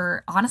you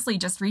for honestly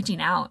just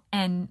reaching out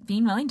and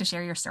being willing to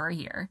share your story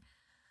here.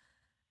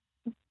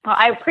 Well,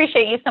 I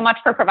appreciate you so much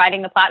for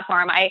providing the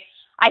platform. I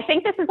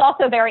think this is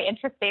also very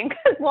interesting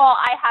because while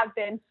I have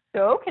been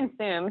so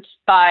consumed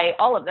by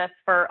all of this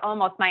for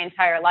almost my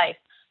entire life,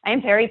 I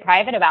am very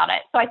private about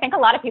it. So I think a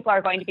lot of people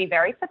are going to be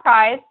very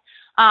surprised.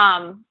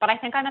 But I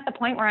think I'm at the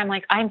point where I'm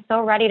like, I'm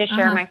so ready to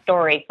share my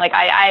story. Like,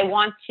 I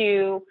want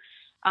to,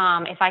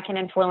 if I can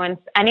influence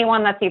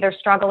anyone that's either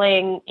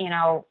struggling, you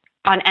know,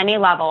 on any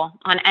level,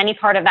 on any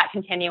part of that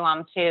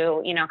continuum,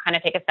 to, you know, kind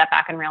of take a step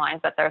back and realize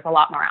that there's a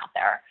lot more out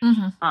there.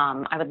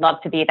 I would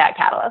love to be that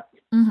catalyst.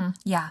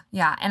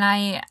 Yeah. And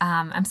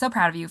I'm so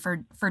proud of you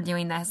for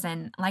doing this.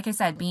 And like I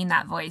said, being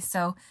that voice.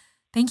 So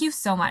thank you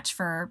so much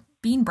for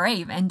being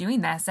brave and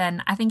doing this.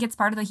 And I think it's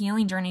part of the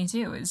healing journey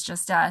too, is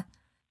just,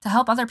 to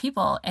help other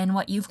people in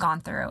what you've gone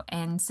through.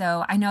 And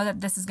so I know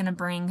that this is going to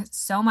bring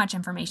so much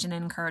information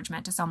and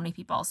encouragement to so many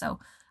people.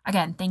 So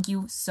again, thank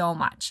you so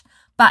much.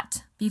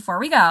 But before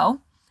we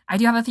go, I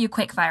do have a few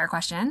quick fire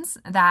questions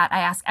that I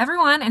ask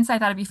everyone, and so I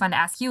thought it'd be fun to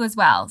ask you as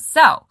well.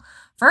 So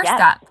first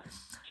up,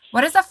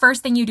 what is the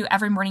first thing you do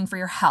every morning for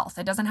your health?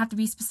 It doesn't have to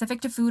be specific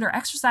to food or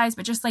exercise,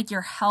 but just like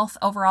your health,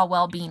 overall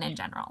well-being in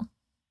general.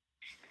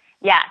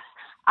 Yes.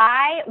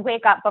 I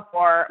wake up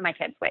before my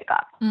kids wake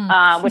up,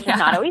 which is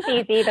not always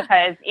easy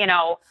because, you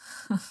know,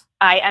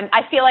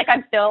 I feel like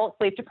I'm still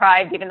sleep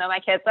deprived, even though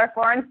my kids are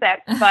 4 and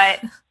 6, but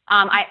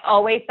I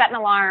always set an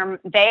alarm.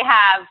 They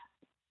have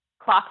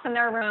clocks in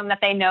their room that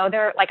they know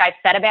they're like, I've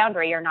set a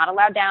boundary. You're not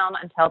allowed down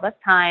until this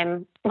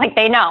time. Like,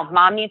 they know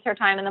mom needs her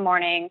time in the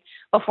morning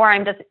before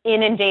I'm just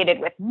inundated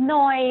with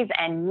noise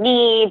and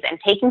needs and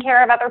taking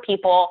care of other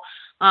people.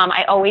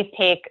 I always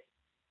take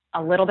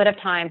a little bit of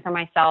time for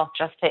myself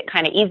just to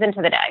kind of ease into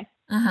the day.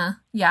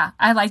 Yeah,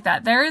 I like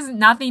that. There is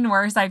nothing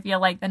worse, I feel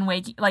like, than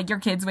your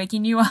kids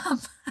waking you up.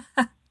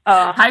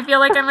 I feel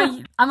like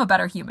I'm a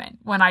better human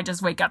when I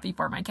just wake up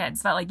before my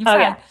kids. But like you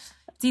said,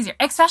 it's easier.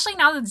 Especially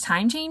now that the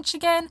time changed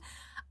again.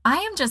 I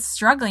am just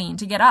struggling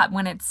to get up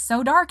when it's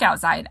so dark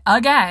outside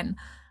again.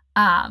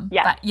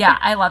 But yeah,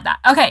 I love that.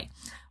 Okay.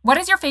 What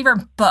is your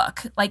favorite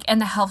book? Like in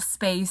the health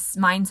space,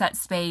 mindset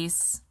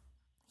space,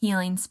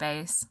 healing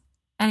space?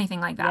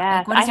 Anything like that?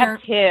 Yes, like, I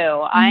have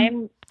two.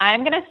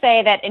 I'm going to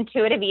say that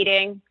Intuitive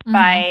Eating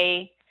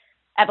by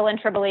Evelyn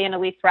Tribole and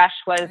Elise Resch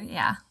was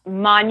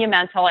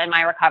monumental in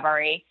my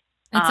recovery.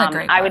 It's a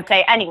great book. I would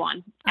say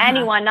anyone,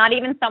 not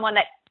even someone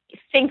that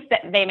thinks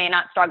that they may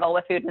not struggle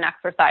with food and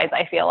exercise.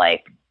 I feel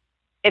like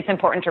it's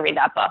important to read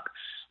that book.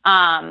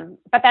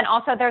 But then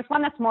also there's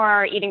one that's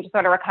more eating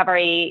disorder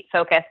recovery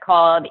focused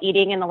called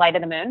Eating in the Light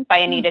of the Moon by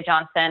Anita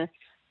Johnson.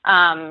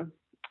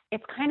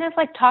 It's kind of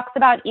like talks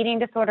about eating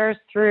disorders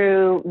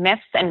through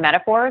myths and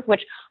metaphors,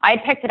 which I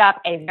had picked it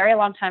up a very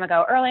long time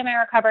ago, early in my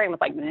recovery, and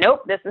was like,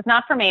 nope, this is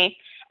not for me.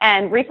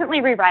 And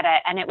recently reread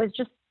it, and it was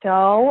just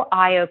so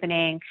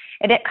eye-opening.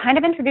 It kind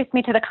of introduced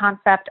me to the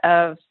concept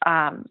of,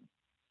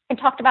 it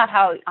talked about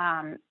how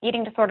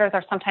eating disorders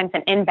are sometimes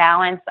an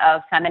imbalance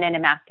of feminine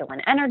and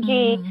masculine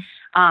energy.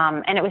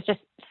 And it was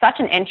just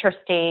such an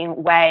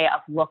interesting way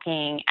of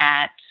looking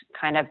at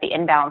kind of the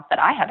imbalance that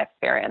I have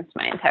experienced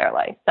my entire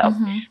life. So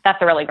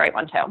that's a really great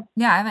one too.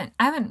 Yeah,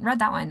 I haven't read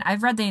that one.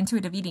 I've read The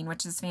Intuitive Eating,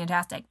 which is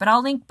fantastic, but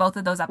I'll link both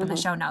of those up in the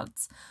show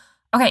notes.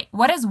 Okay,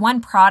 what is one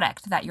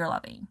product that you're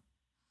loving?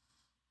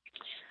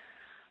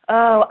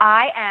 Oh,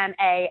 I am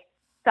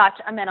such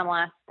a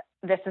minimalist.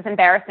 This is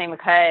embarrassing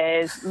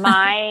because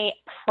my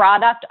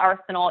product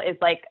arsenal is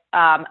like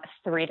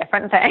 3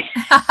 different things.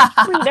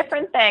 3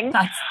 different things.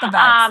 That's the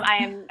best.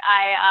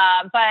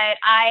 But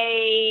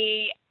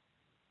I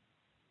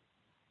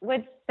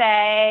would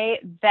say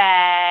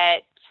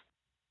that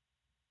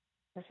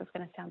this is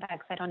going to sound bad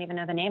because I don't even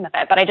know the name of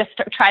it. But I just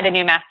tried a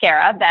new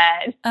mascara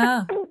that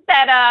I'm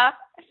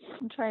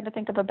trying to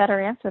think of a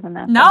better answer than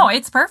that. No,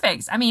 it's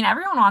perfect. I mean,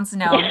 everyone wants to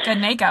know good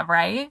makeup,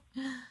 right?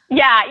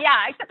 Yeah,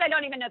 except I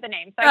don't even know the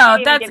name, so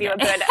I can't even give you a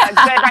good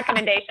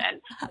recommendation.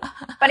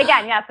 But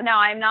again, yes, no,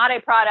 I'm not a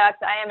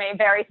product. I am a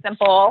very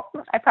simple.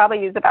 I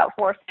probably use about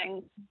 4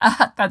 things.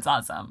 That's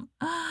awesome.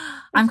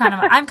 I'm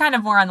kind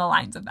of more on the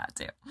lines of that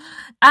too.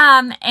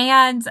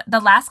 And the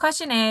last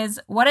question is,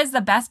 what is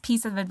the best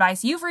piece of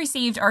advice you've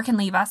received or can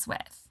leave us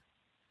with?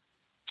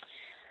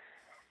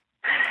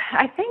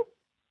 I think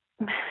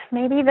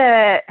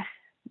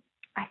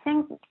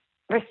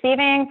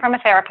receiving from a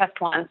therapist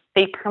once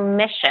the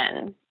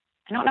permission.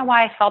 I don't know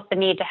why I felt the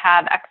need to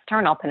have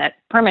external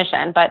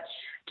permission, but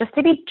just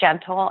to be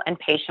gentle and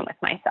patient with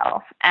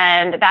myself.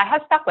 And that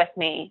has stuck with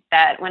me,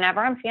 that whenever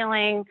I'm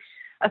feeling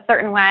a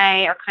certain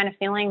way or kind of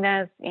feeling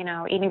this,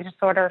 eating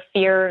disorder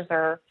fears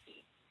or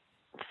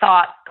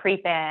thoughts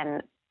creep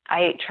in,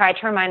 I try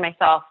to remind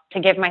myself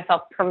to give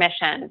myself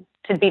permission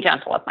to be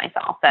gentle with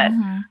myself, that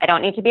I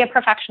don't need to be a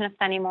perfectionist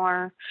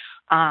anymore.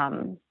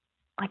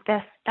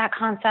 That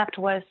concept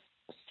was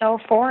so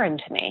foreign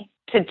to me,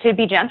 to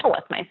be gentle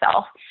with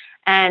myself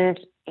and,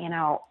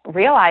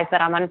 realize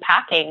that I'm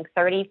unpacking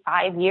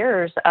 35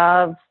 years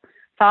of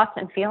thoughts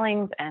and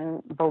feelings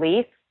and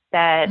beliefs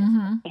that,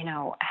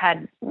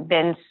 had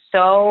been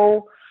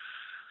so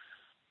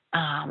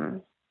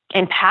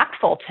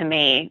impactful to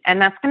me.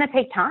 And that's going to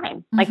take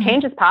time. Like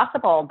change is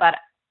possible, but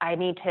I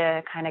need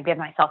to kind of give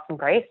myself some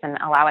grace and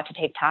allow it to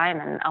take time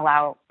and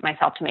allow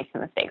myself to make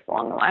some mistakes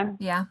along the way.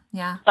 Yeah.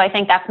 Yeah. So I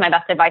think that's my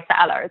best advice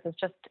to others, is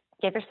just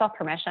give yourself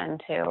permission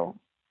to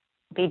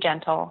be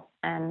gentle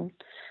and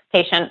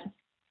patient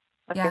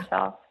with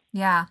yourself.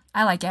 Yeah.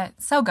 I like it.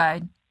 So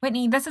good.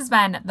 Whitney, this has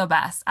been the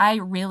best. I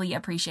really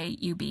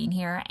appreciate you being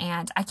here,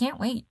 and I can't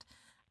wait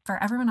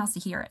for everyone else to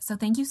hear it. So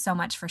thank you so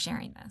much for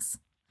sharing this.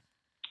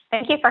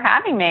 Thank you for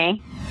having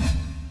me.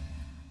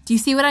 Do you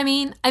see what I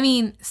mean? I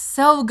mean,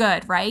 so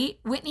good, right?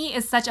 Whitney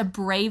is such a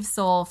brave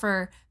soul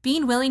for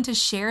being willing to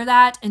share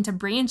that and to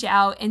branch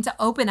out and to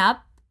open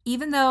up,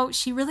 even though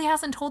she really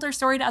hasn't told her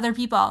story to other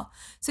people.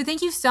 So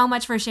thank you so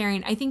much for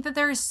sharing. I think that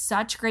there is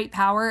such great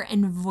power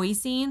in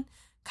voicing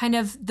kind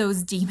of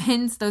those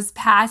demons, those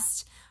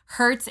past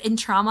hurts and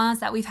traumas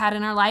that we've had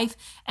in our life,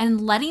 and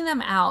letting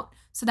them out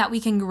so that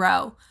we can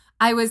grow.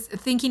 I was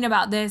thinking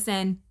about this,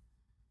 and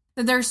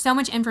there's so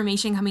much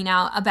information coming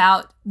out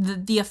about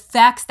the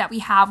effects that we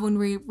have when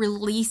we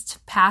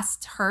released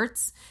past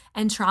hurts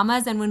and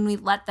traumas, and when we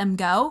let them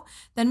go,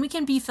 then we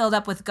can be filled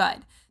up with good.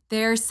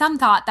 There's some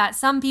thought that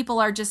some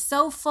people are just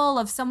so full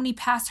of so many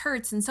past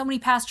hurts and so many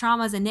past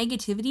traumas and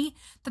negativity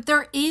that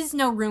there is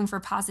no room for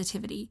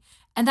positivity,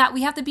 and that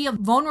we have to be a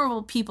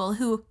vulnerable people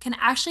who can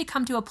actually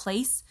come to a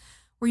place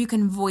where you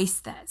can voice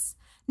this.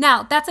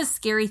 Now, that's a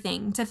scary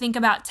thing to think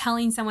about,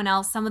 telling someone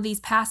else some of these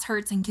past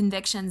hurts and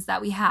convictions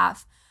that we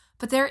have.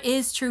 But there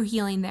is true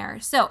healing there.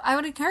 So I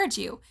would encourage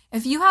you,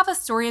 if you have a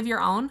story of your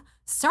own,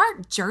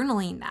 start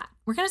journaling that.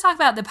 We're going to talk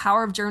about the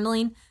power of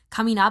journaling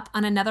coming up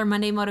on another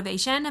Monday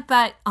Motivation.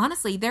 But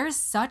honestly, there is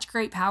such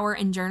great power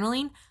in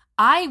journaling.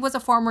 I was a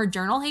former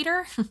journal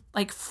hater,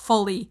 like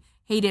fully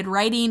hated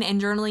writing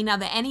and journaling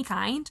of any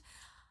kind.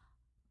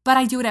 But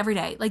I do it every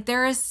day. Like,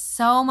 there is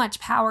so much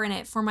power in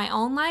it for my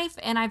own life.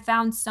 And I've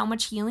found so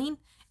much healing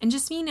in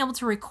just being able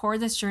to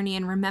record this journey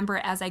and remember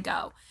it as I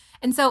go.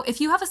 And so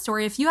if you have a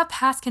story, if you have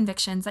past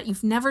convictions that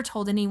you've never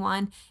told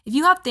anyone, if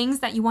you have things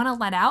that you want to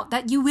let out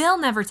that you will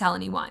never tell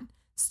anyone,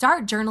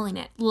 start journaling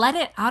it. Let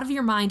it out of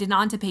your mind and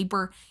onto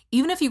paper,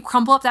 even if you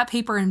crumple up that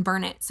paper and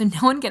burn it so no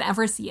one can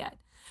ever see it.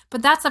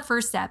 But that's the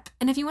first step.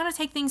 And if you want to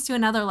take things to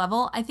another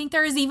level, I think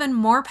there is even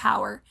more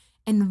power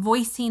in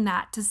voicing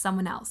that to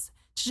someone else,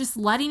 to just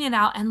letting it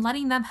out and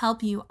letting them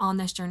help you on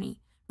this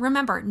journey.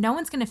 Remember, no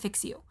one's going to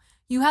fix you.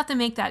 You have to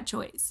make that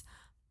choice.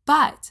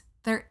 But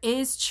there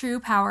is true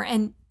power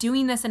in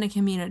doing this in a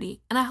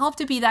community, and I hope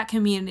to be that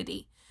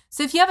community.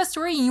 So if you have a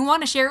story and you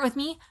want to share it with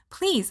me,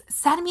 please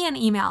send me an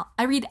email.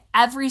 I read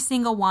every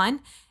single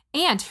one,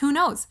 and who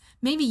knows,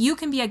 maybe you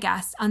can be a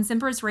guest on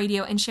Simpers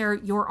Radio and share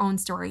your own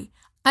story.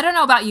 I don't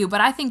know about you,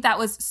 but I think that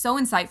was so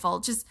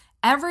insightful. Just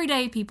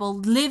everyday people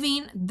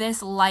living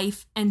this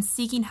life and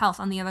seeking health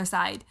on the other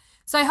side.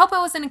 So I hope it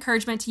was an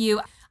encouragement to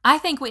you. I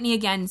thank Whitney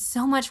again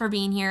so much for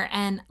being here.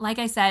 And like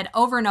I said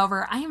over and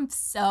over, I am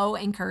so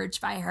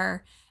encouraged by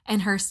her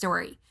and her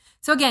story.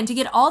 So again, to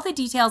get all the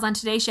details on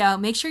today's show,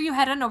 make sure you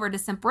head on over to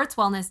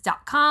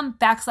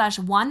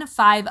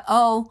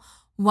simpleritzwellness.com/150.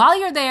 While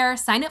you're there,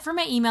 sign up for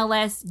my email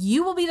list.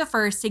 You will be the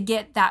first to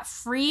get that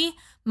free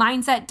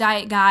mindset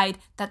diet guide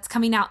that's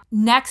coming out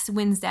next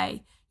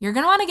Wednesday. You're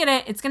going to want to get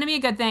it. It's going to be a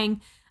good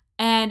thing.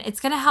 And it's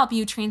going to help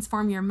you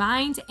transform your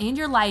mind and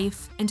your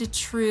life into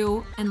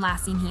true and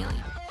lasting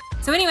healing.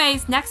 So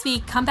anyways, next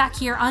week, come back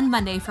here on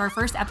Monday for our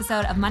first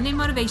episode of Monday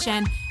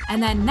Motivation.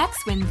 And then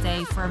next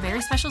Wednesday for a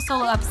very special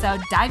solo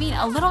episode, diving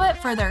a little bit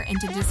further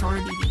into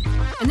disordered eating.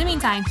 In the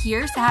meantime,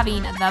 here's to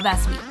having the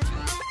best week.